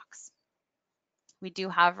this box. We do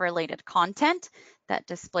have related content that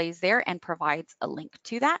displays there and provides a link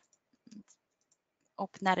to that. Let's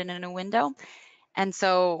open that in a new window. And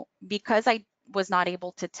so because I was not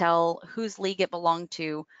able to tell whose league it belonged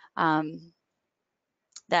to,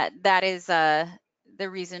 that is the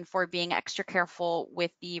reason for being extra careful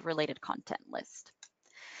with the related content list.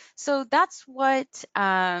 So that's what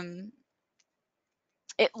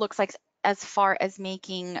it looks like as far as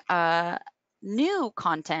making new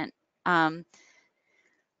content.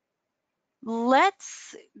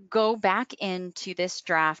 Let's go back into this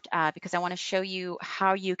draft because I want to show you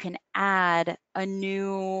how you can add a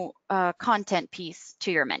new content piece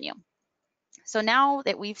to your menu. So now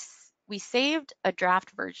that we saved a draft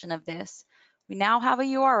version of this, we now have a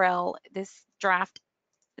URL.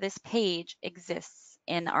 This page exists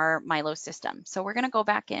in our MyLO system. So we're going to go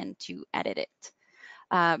back in to edit it.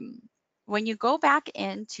 When you go back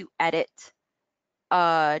in to edit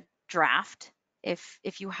a draft, if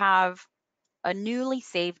you have a newly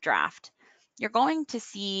saved draft, you're going to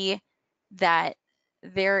see that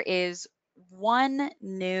there is one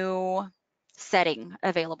new setting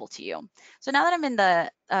available to you. So now that I'm in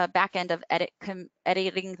the back end of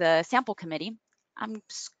editing the sample committee, I'm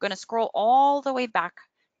going to scroll all the way back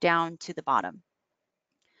down to the bottom,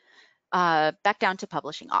 back down to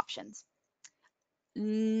publishing options.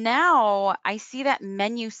 Now I see that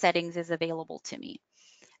menu settings is available to me.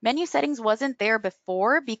 Menu settings wasn't there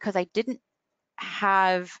before because I didn't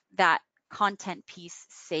have that content piece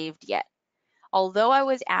saved yet. Although I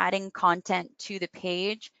was adding content to the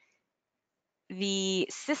page, the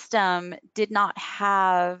system did not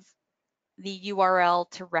have the URL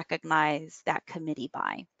to recognize that committee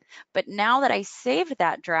by. But now that I saved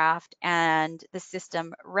that draft and the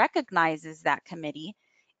system recognizes that committee,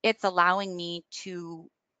 it's allowing me to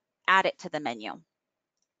add it to the menu.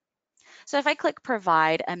 So if I click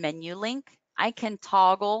provide a menu link, I can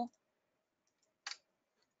toggle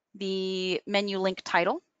the menu link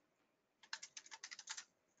title.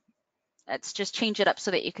 Let's just change it up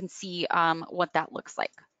so that you can see what that looks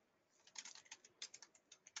like.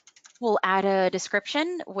 We'll add a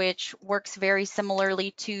description, which works very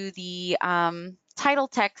similarly to the title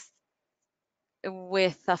text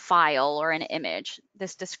with a file or an image.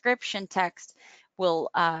 This description text will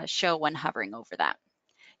show when hovering over that.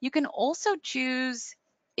 You can also choose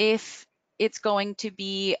if it's going to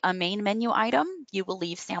be a main menu item. You will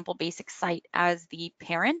leave sample basic site as the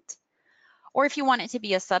parent. Or if you want it to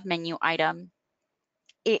be a submenu item,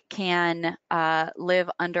 it can live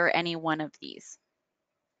under any one of these.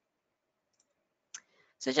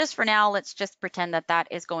 So just for now, let's just pretend that that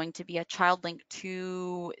is going to be a child link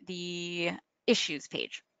to the issues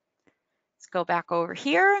page. Let's go back over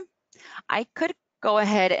here. I could go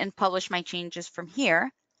ahead and publish my changes from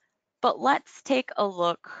here, but let's take a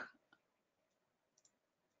look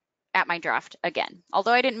at my draft again.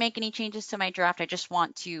 Although I didn't make any changes to my draft, I just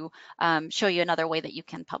want to show you another way that you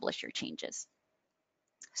can publish your changes.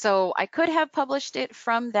 So I could have published it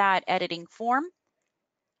from that editing form,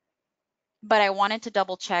 but I wanted to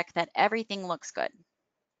double check that everything looks good.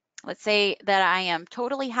 Let's say that I am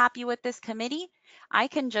totally happy with this committee. I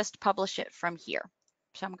can just publish it from here.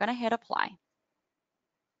 So I'm going to hit apply.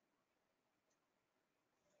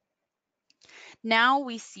 Now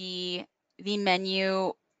we see the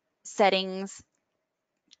menu settings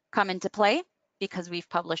come into play because we've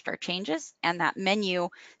published our changes, and that menu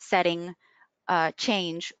setting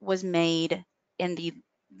change was made in the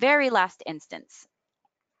very last instance.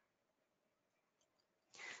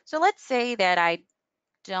 So let's say that I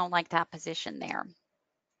don't like that position there.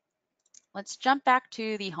 Let's jump back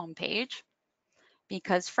to the home page,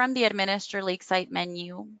 because from the Administer League Site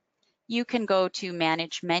menu, you can go to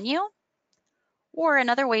Manage Menu, or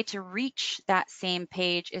another way to reach that same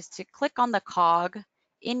page is to click on the cog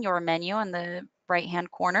in your menu in the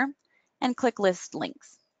right-hand corner and click List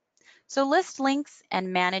Links. So list links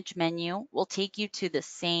and manage menu will take you to the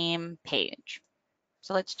same page.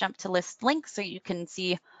 So let's jump to list links so you can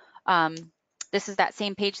see this is that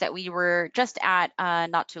same page that we were just at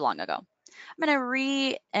not too long ago. I'm going to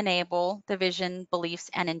re-enable the vision, beliefs,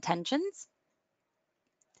 and intentions.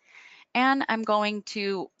 And I'm going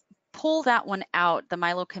to pull that one out, the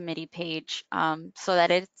MyLO committee page, so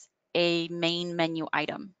that it's a main menu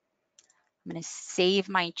item. I'm going to save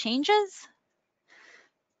my changes.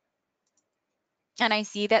 And I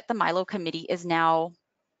see that the MyLO committee is now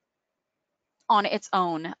on its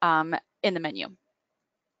own in the menu. I'm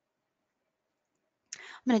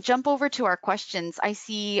going to jump over to our questions. I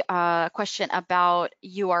see a question about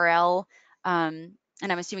URL, and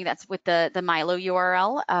I'm assuming that's with the MyLO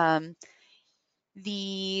URL.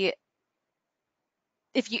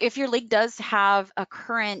 If your league does have a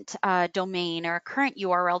current domain or a current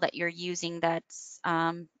URL that you're using that's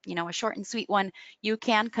you know, a short and sweet one, you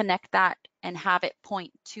can connect that and have it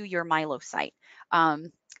point to your MyLO site.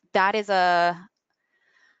 That is a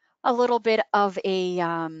little bit of a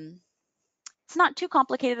it's not too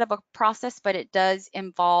complicated of a process, but it does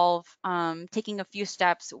involve taking a few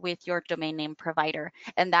steps with your domain name provider,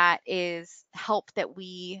 and that is help that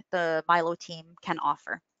we, the MyLO team, can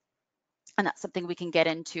offer. And that's something we can get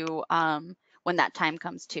into when that time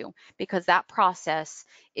comes too, because that process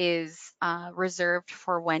is reserved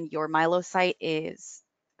for when your MyLO site is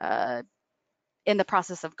in the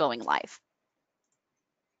process of going live.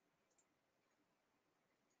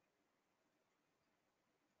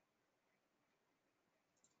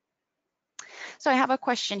 So I have a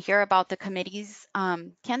question here about the committees.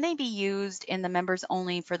 Can they be used in the members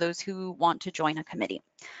only for those who want to join a committee?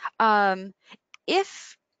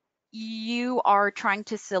 If you are trying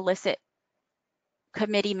to solicit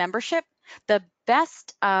committee membership, the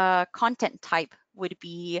best content type would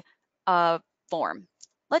be a form.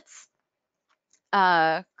 Let's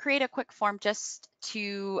create a quick form just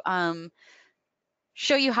to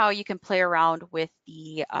show you how you can play around with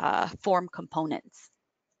the form components.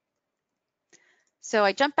 So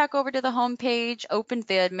I jump back over to the home page, open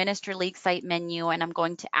the Administer League site menu, and I'm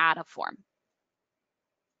going to add a form.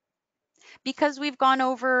 Because we've gone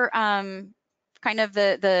over kind of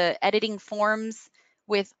the editing forms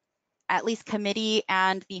with at least committee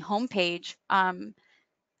and the home page, I'm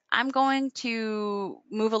going to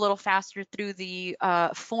move a little faster through the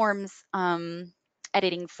forms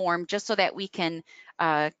editing form just so that we can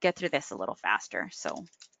get through this a little faster. So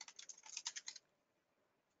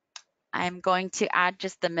I'm going to add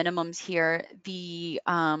just the minimums here, the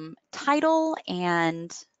title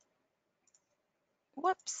and,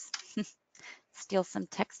 whoops, steal some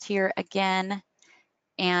text here again,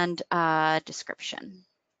 and description.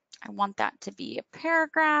 I want that to be a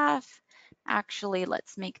paragraph. Actually,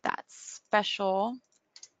 let's make that special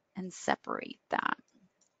and separate that.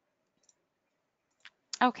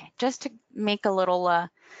 Okay, just to make a little,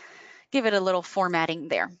 give it a little formatting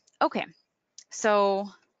there. Okay, so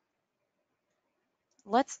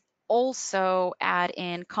let's also add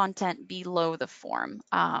in content below the form.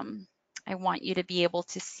 I want you to be able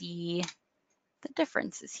to see the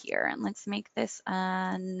differences here, and let's make this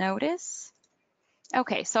a notice.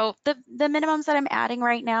 Okay, so the minimums that I'm adding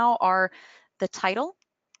right now are the title,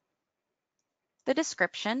 the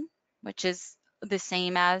description, which is the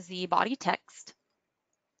same as the body text,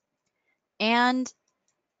 and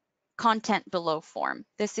content below form.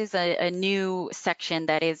 This is a new section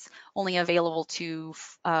that is only available to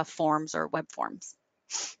forms or web forms.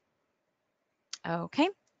 Okay.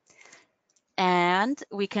 And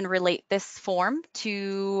we can relate this form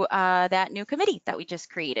to that new committee that we just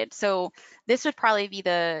created. So this would probably be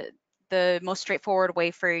the most straightforward way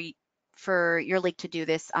for your league to do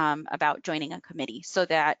this about joining a committee, so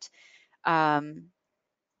that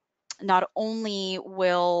not only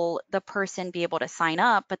will the person be able to sign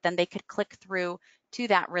up, but then they could click through to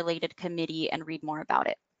that related committee and read more about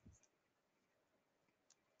it.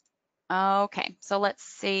 Okay, so let's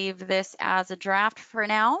save this as a draft for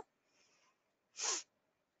now.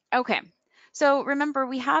 Okay, so remember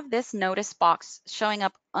we have this notice box showing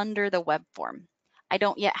up under the web form. I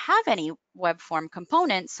don't yet have any web form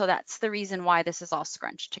components, so that's the reason why this is all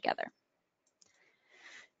scrunched together.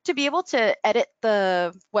 To be able to edit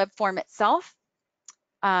the web form itself,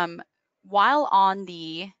 while on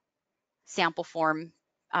the sample form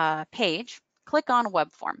page, click on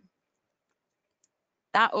web form.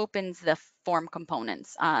 That opens the form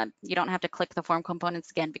components. You don't have to click the form components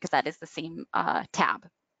again because that is the same tab.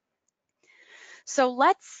 So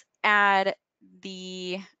let's add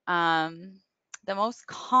the most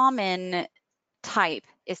common type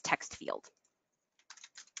is text field.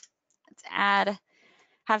 Let's add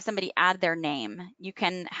have somebody add their name. You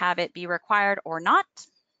can have it be required or not.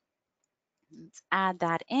 Let's add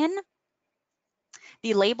that in.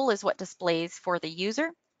 The label is what displays for the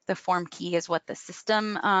user. The form key is what the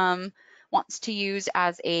system wants to use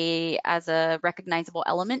as a recognizable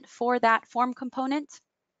element for that form component.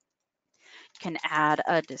 You can add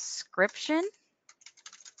a description.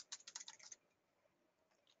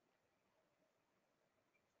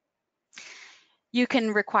 You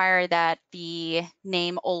can require that the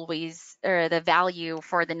name always, or the value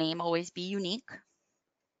for the name always be unique.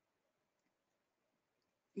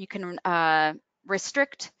 You can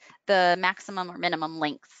restrict the maximum or minimum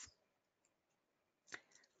lengths.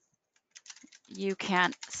 You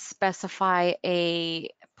can specify a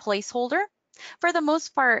placeholder. For the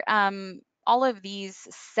most part, all of these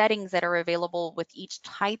settings that are available with each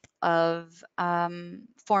type of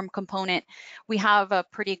form component, we have a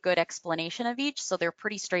pretty good explanation of each, so they're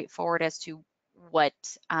pretty straightforward as to what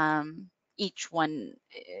each one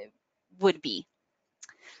would be.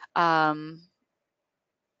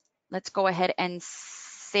 Let's go ahead and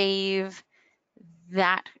save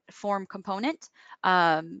that form component.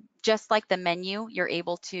 Just like the menu, you're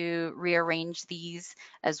able to rearrange these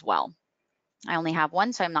as well. I only have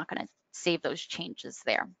one, so I'm not going to save those changes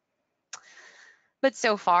there. But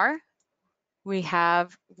so far, we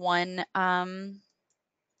have one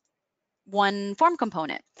form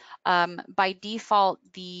component. By default,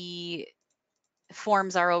 the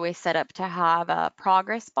forms are always set up to have a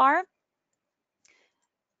progress bar.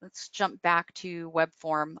 Let's jump back to web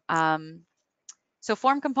form. So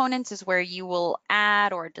form components is where you will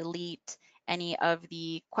add or delete any of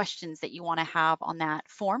the questions that you want to have on that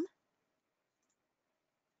form.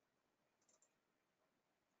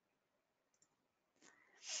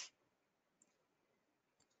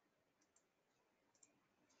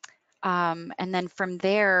 And then from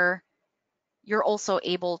there, you're also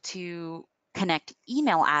able to connect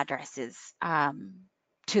email addresses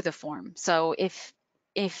to the form. So if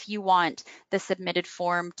you want the submitted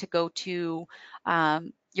form to go to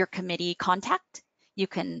your committee contact, you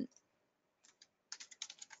can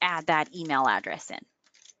add that email address in.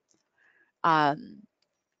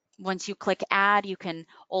 Once you click add, you can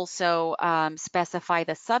also specify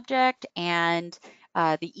the subject and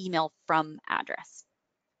the email from address.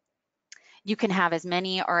 You can have as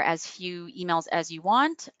many or as few emails as you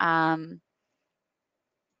want. From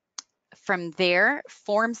there,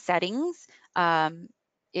 form settings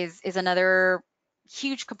is another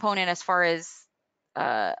huge component as far as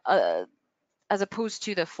opposed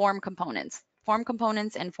to the form components. Form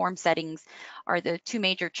components and form settings are the two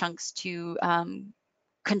major chunks to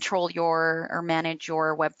control or manage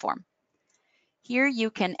your web form. Here you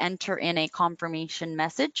can enter in a confirmation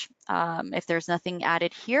message. If there's nothing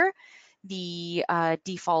added here, the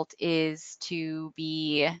default is to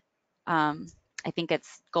be, I think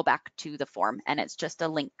it's go back to the form, and it's just a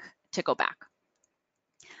link to go back.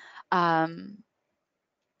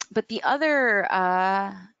 But the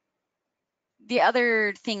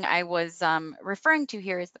other thing I was referring to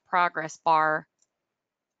here is the progress bar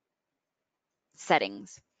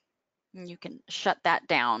settings. And you can shut that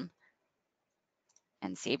down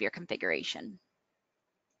and save your configuration.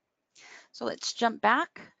 So let's jump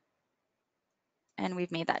back, and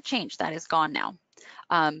we've made that change. That is gone now.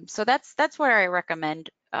 So that's where I recommend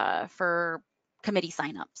for committee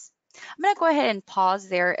signups. I'm going to go ahead and pause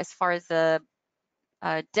there as far as the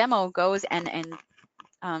demo goes, and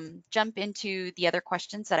jump into the other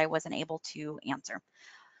questions that I wasn't able to answer.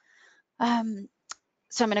 So I'm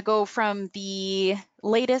going to go from the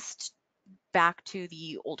latest back to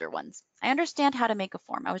the older ones. I understand how to make a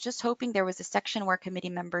form. I was just hoping there was a section where committee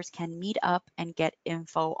members can meet up and get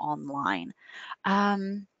info online.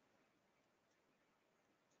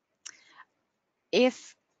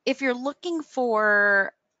 If you're looking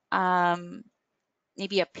for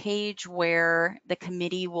maybe a page where the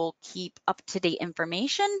committee will keep up-to-date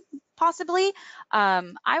information, possibly,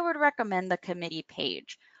 I would recommend the committee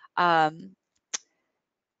page.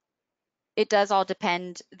 It does all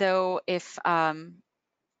depend, though, if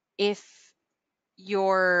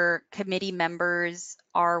your committee members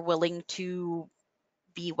are willing to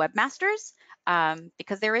be webmasters,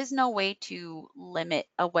 because there is no way to limit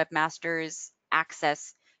a webmaster's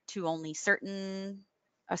access to only a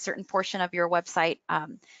certain portion of your website.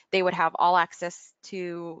 They would have all access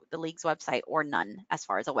to the league's website or none as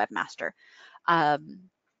far as a webmaster.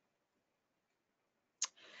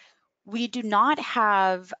 We do not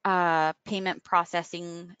have a payment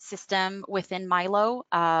processing system within MyLO.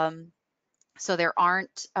 So there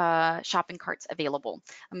aren't shopping carts available.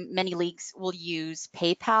 Many leagues will use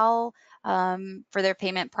PayPal for their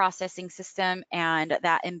payment processing system, and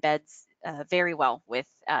that embeds very well with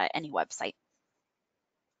any website.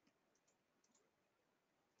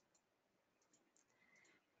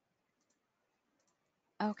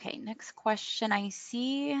 Okay, next question I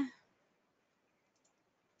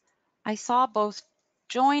saw both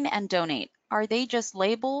join and donate. Are they just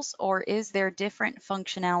labels or is there different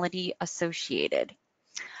functionality associated?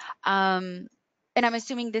 And I'm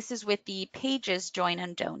assuming this is with the pages join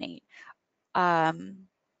and donate. Or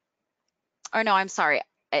no, I'm sorry.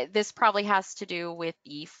 This probably has to do with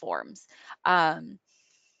the forms. Um,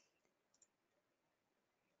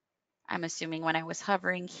 I'm assuming when I was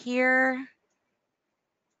hovering here.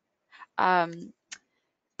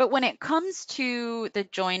 But when it comes to the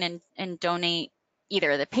join and donate,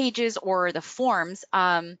 either the pages or the forms,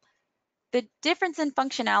 the difference in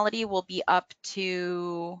functionality will be up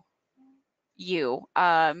to you.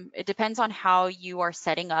 It depends on how you are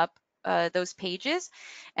setting up those pages,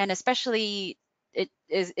 and especially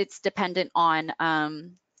it's dependent on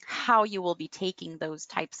how you will be taking those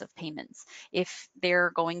types of payments. If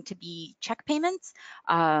they're going to be check payments,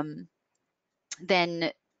 then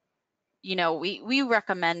we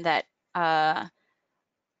recommend that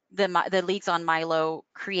the leagues on MyLO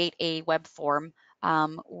create a web form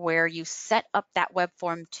where you set up that web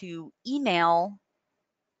form to email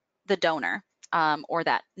the donor or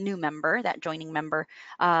that new member, that joining member.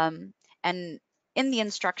 And in the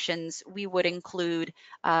instructions, we would include,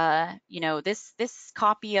 this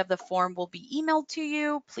copy of the form will be emailed to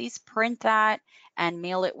you. Please print that and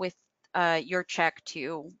mail it with your check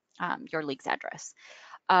to your league's address.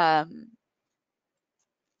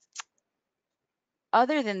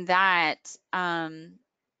 Other than that,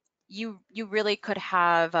 you really could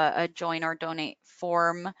have a join or donate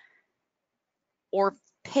form or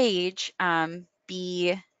page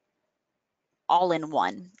be all in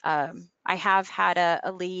one. I have had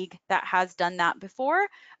a league that has done that before,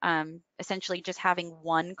 essentially just having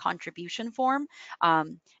one contribution form.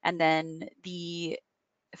 And then the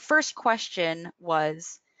first question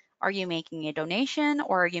was, are you making a donation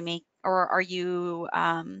or are you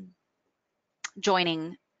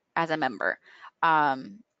joining as a member?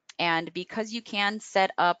 And because you can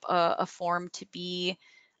set up a form to be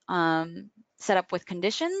set up with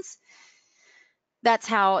conditions, that's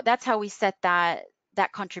how we set that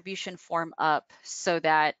contribution form up so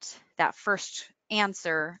that that first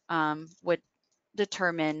answer would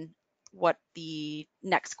determine what the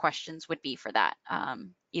next questions would be for that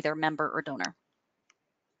either member or donor.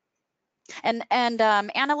 And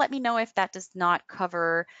Anna, let me know if that does not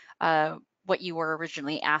cover what you were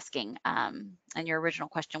originally asking. And your original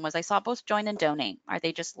question was, I saw both join and donate. Are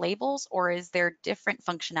they just labels or is there different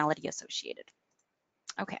functionality associated?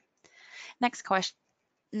 Okay, next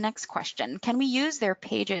question. Can we use their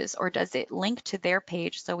pages or does it link to their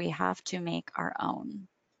page so we have to make our own?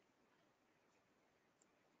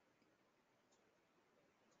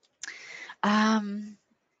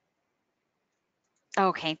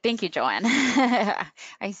 Okay, thank you, Joanne.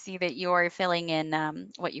 I see that you are filling in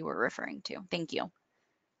what you were referring to. Thank you.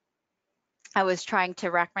 I was trying to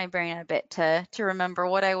rack my brain a bit to remember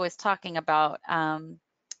what I was talking about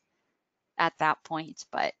at that point,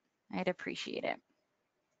 but I'd appreciate it.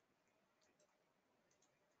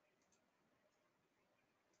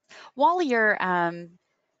 While you're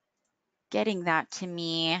getting that to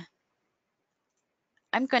me,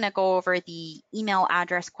 I'm going to go over the email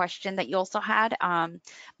address question that you also had.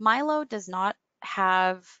 MyLO does not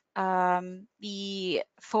have the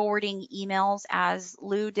forwarding emails as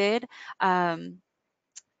Lou did, but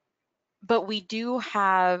we do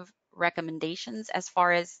have recommendations as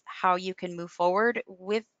far as how you can move forward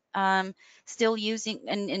with still using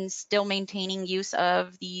and still maintaining use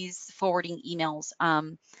of these forwarding emails.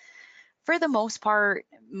 For the most part,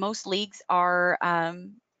 most leagues are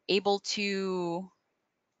able to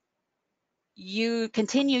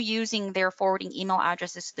continue using their forwarding email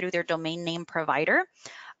addresses through their domain name provider.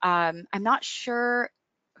 I'm not sure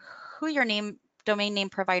who your domain name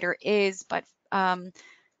provider is, but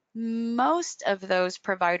most of those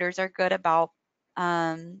providers are good about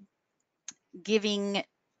giving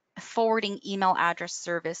forwarding email address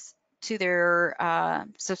service to their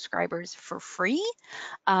subscribers for free.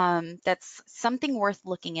 That's something worth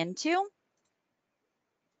looking into.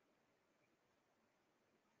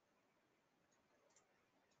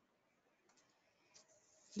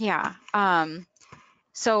 Yeah.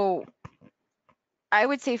 So I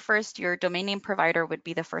would say first, your domain name provider would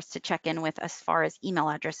be the first to check in with as far as email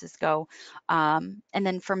addresses go. And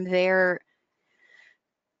then from there,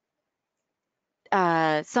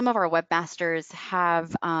 some of our webmasters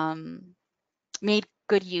have made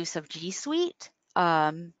good use of G Suite.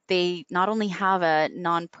 They not only have a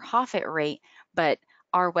nonprofit rate, but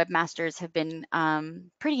our webmasters have been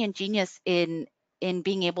pretty ingenious in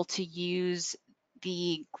being able to use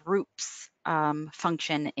the groups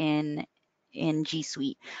function in G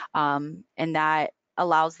Suite, and that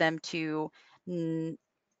allows them to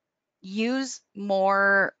use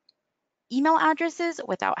more email addresses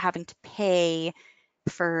without having to pay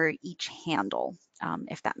for each handle,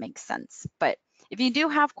 if that makes sense. But if you do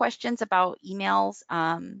have questions about emails,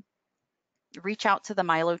 reach out to the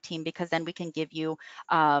MyLO team, because then we can give you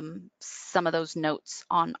some of those notes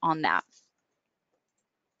on that.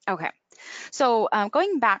 Okay, so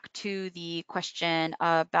going back to the question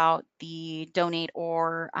about the donate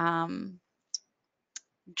or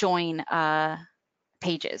join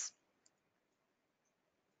pages.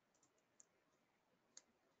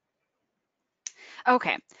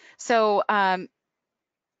 Okay, so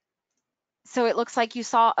so it looks like you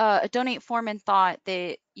saw a donate form and thought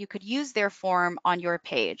that you could use their form on your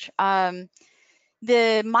page. The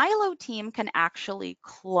MyLO team can actually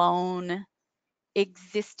clone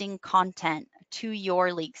existing content to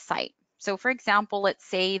your league site. So for example, let's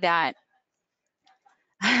say that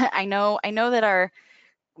I know that our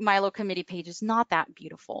MyLO committee page is not that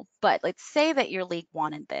beautiful, but let's say that your league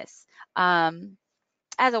wanted this. As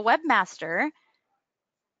a webmaster,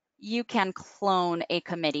 you can clone a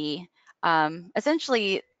committee.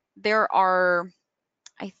 Essentially, there are,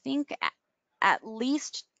 I think, at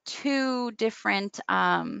least 2 different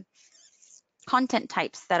content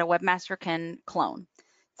types that a webmaster can clone.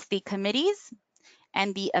 It's the committees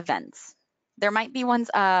and the events. There might be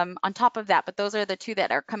ones on top of that, but those are the 2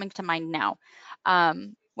 that are coming to mind now.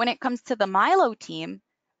 When it comes to the MyLO team,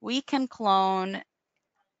 we can clone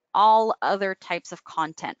all other types of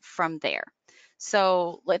content from there.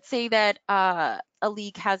 So let's say that a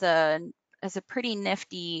league has a pretty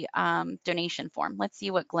nifty donation form. Let's see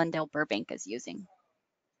what Glendale Burbank is using.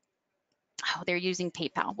 Oh, they're using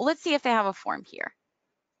PayPal. Well, let's see if they have a form here.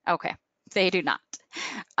 Okay, they do not.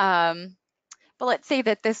 But let's say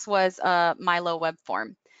that this was a MyLO web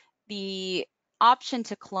form. The option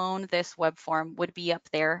to clone this web form would be up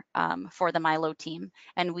there for the MyLO team,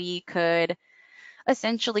 and we could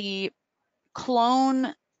essentially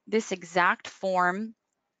clone this exact form,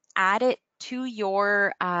 add it to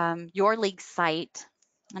your league site.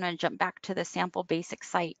 I'm going to jump back to the sample basic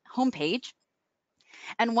site homepage.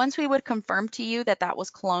 And once we would confirm to you that that was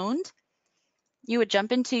cloned, you would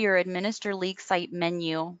jump into your administer league site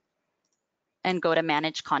menu and go to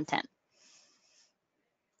manage content.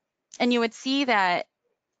 And you would see that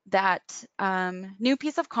new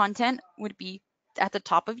piece of content would be at the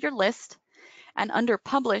top of your list, and under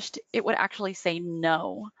published, it would actually say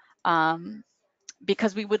no,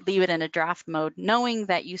 because we would leave it in a draft mode, knowing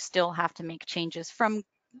that you still have to make changes from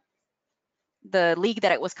the league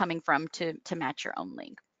that it was coming from to match your own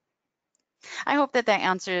league. I hope that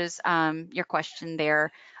answers your question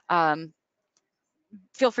there.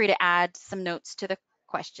 Feel free to add some notes to the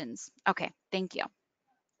questions. Okay, thank you.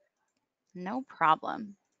 No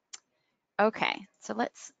problem. Okay, so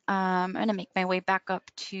I'm gonna make my way back up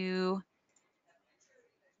to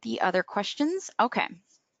the other questions. Okay.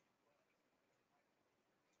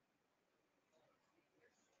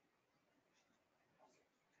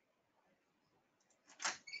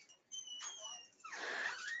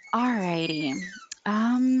 Alrighty.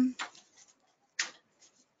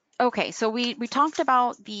 Okay, so we talked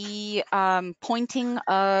about the pointing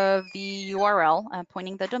of the URL,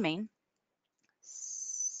 pointing the domain.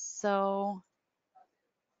 So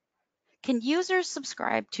can users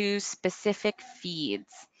subscribe to specific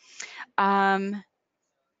feeds?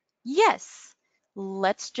 Yes,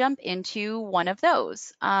 let's jump into one of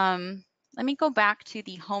those. Let me go back to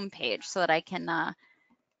the home page so that I can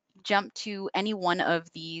jump to any one of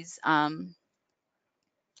these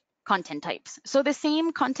content types. So the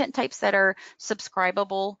same content types that are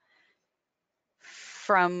subscribable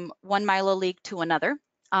from one MyLO league to another,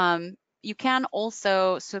 you can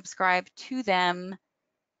also subscribe to them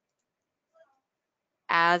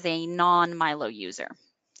as a non-MyLO user.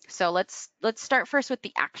 So let's start first with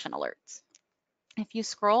the action alerts. If you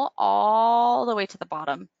scroll all the way to the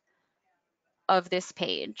bottom of this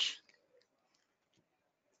page,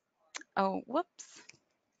 oh, whoops,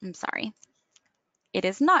 I'm sorry. It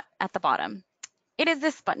is not at the bottom. It is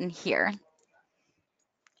this button here.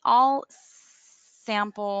 All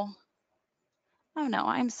sample, oh no,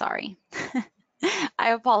 I'm sorry. I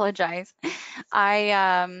apologize.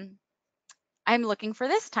 I'm looking for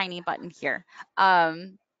this tiny button here.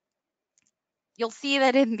 You'll see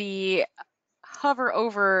that in the hover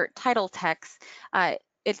over title text,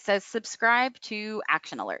 it says subscribe to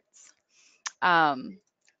action alerts.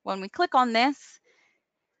 When we click on this,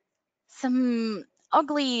 some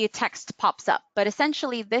ugly text pops up, but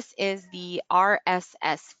essentially this is the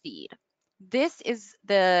RSS feed. This is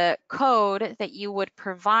the code that you would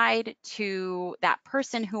provide to that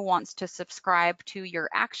person who wants to subscribe to your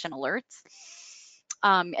action alerts.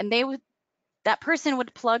 And that person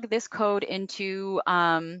would plug this code into,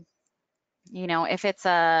 if it's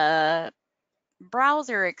a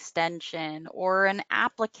browser extension or an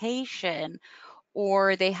application,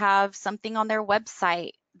 or they have something on their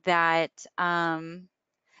website that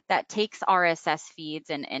that takes RSS feeds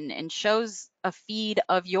and shows a feed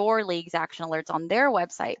of your league's action alerts on their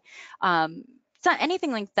website. So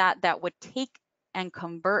anything like that that would take and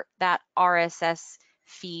convert that RSS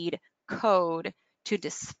feed code to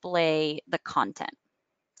display the content.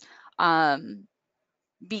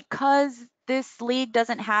 Because this league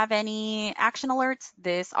doesn't have any action alerts,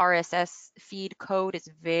 this RSS feed code is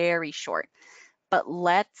very short. But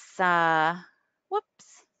let's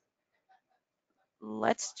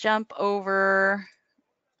jump over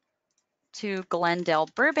to Glendale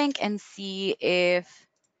Burbank and see if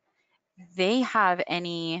they have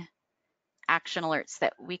any action alerts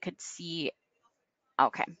that we could see.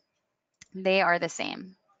 Okay, they are the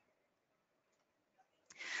same.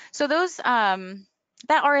 So those that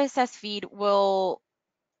RSS feed will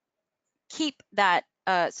keep that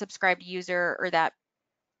subscribed user or that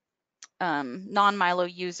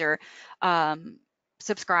non-MyLO user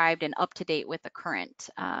subscribed and up to date with the current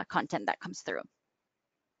content that comes through.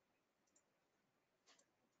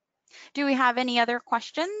 Do we have any other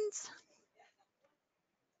questions?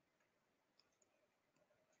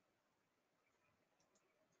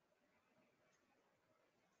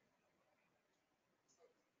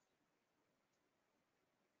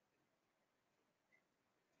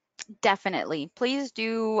 Definitely. Please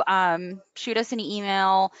do shoot us an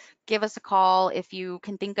email, give us a call if you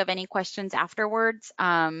can think of any questions afterwards.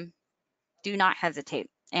 Do not hesitate.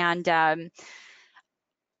 And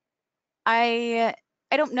I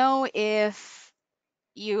don't know if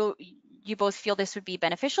you both feel this would be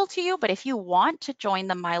beneficial to you, but if you want to join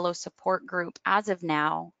the MyLO support group as of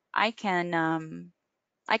now, I can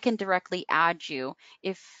directly add you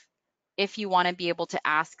if you want to be able to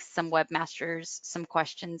ask some webmasters some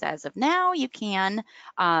questions as of now, you can.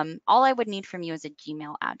 All I would need from you is a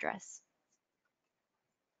Gmail address.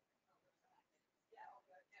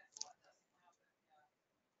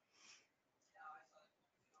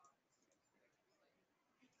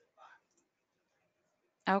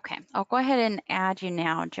 Okay, I'll go ahead and add you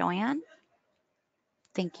now, Joanne.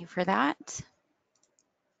 Thank you for that.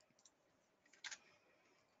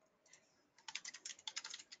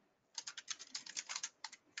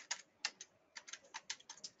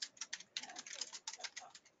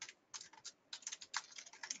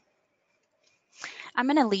 I'm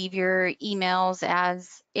going to leave your emails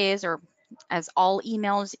as is, or as all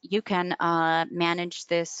emails. You can manage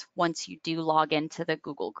this once you do log into the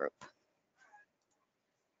Google group.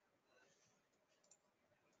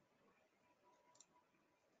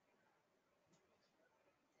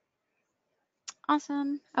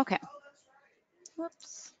 Awesome. Okay.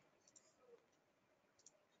 Whoops.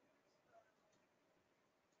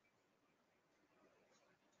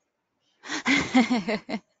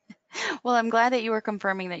 Well, I'm glad that you were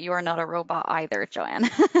confirming that you are not a robot either, Joanne.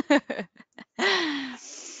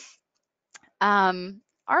 All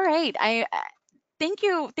right. Thank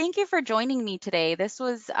you for joining me today. This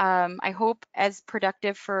was, I hope, as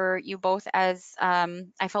productive for you both as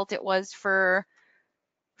I felt it was for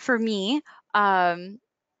me.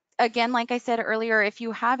 Again, like I said earlier, if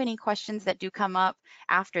you have any questions that do come up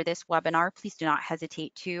after this webinar, please do not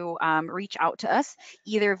hesitate to reach out to us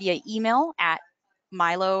either via email at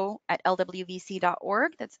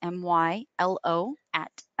mylo@lwvc.org. That's MYLO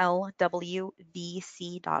at lwvc.org.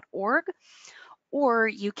 Or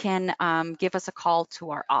you can give us a call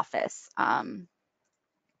to our office. I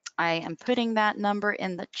am putting that number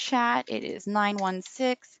in the chat. It is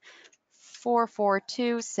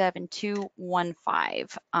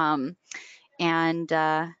 916-442-7215. And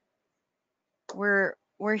we're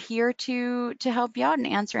here to help you out and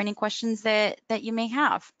answer any questions that you may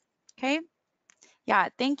have. Okay. Yeah,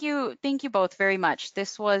 thank you both very much.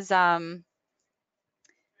 This was better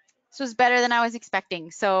than I was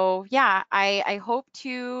expecting. So yeah, I hope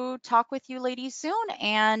to talk with you ladies soon.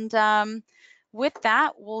 And with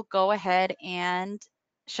that, we'll go ahead and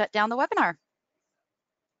shut down the webinar.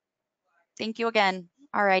 Thank you again.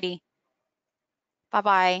 Alrighty.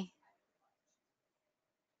 Bye-bye.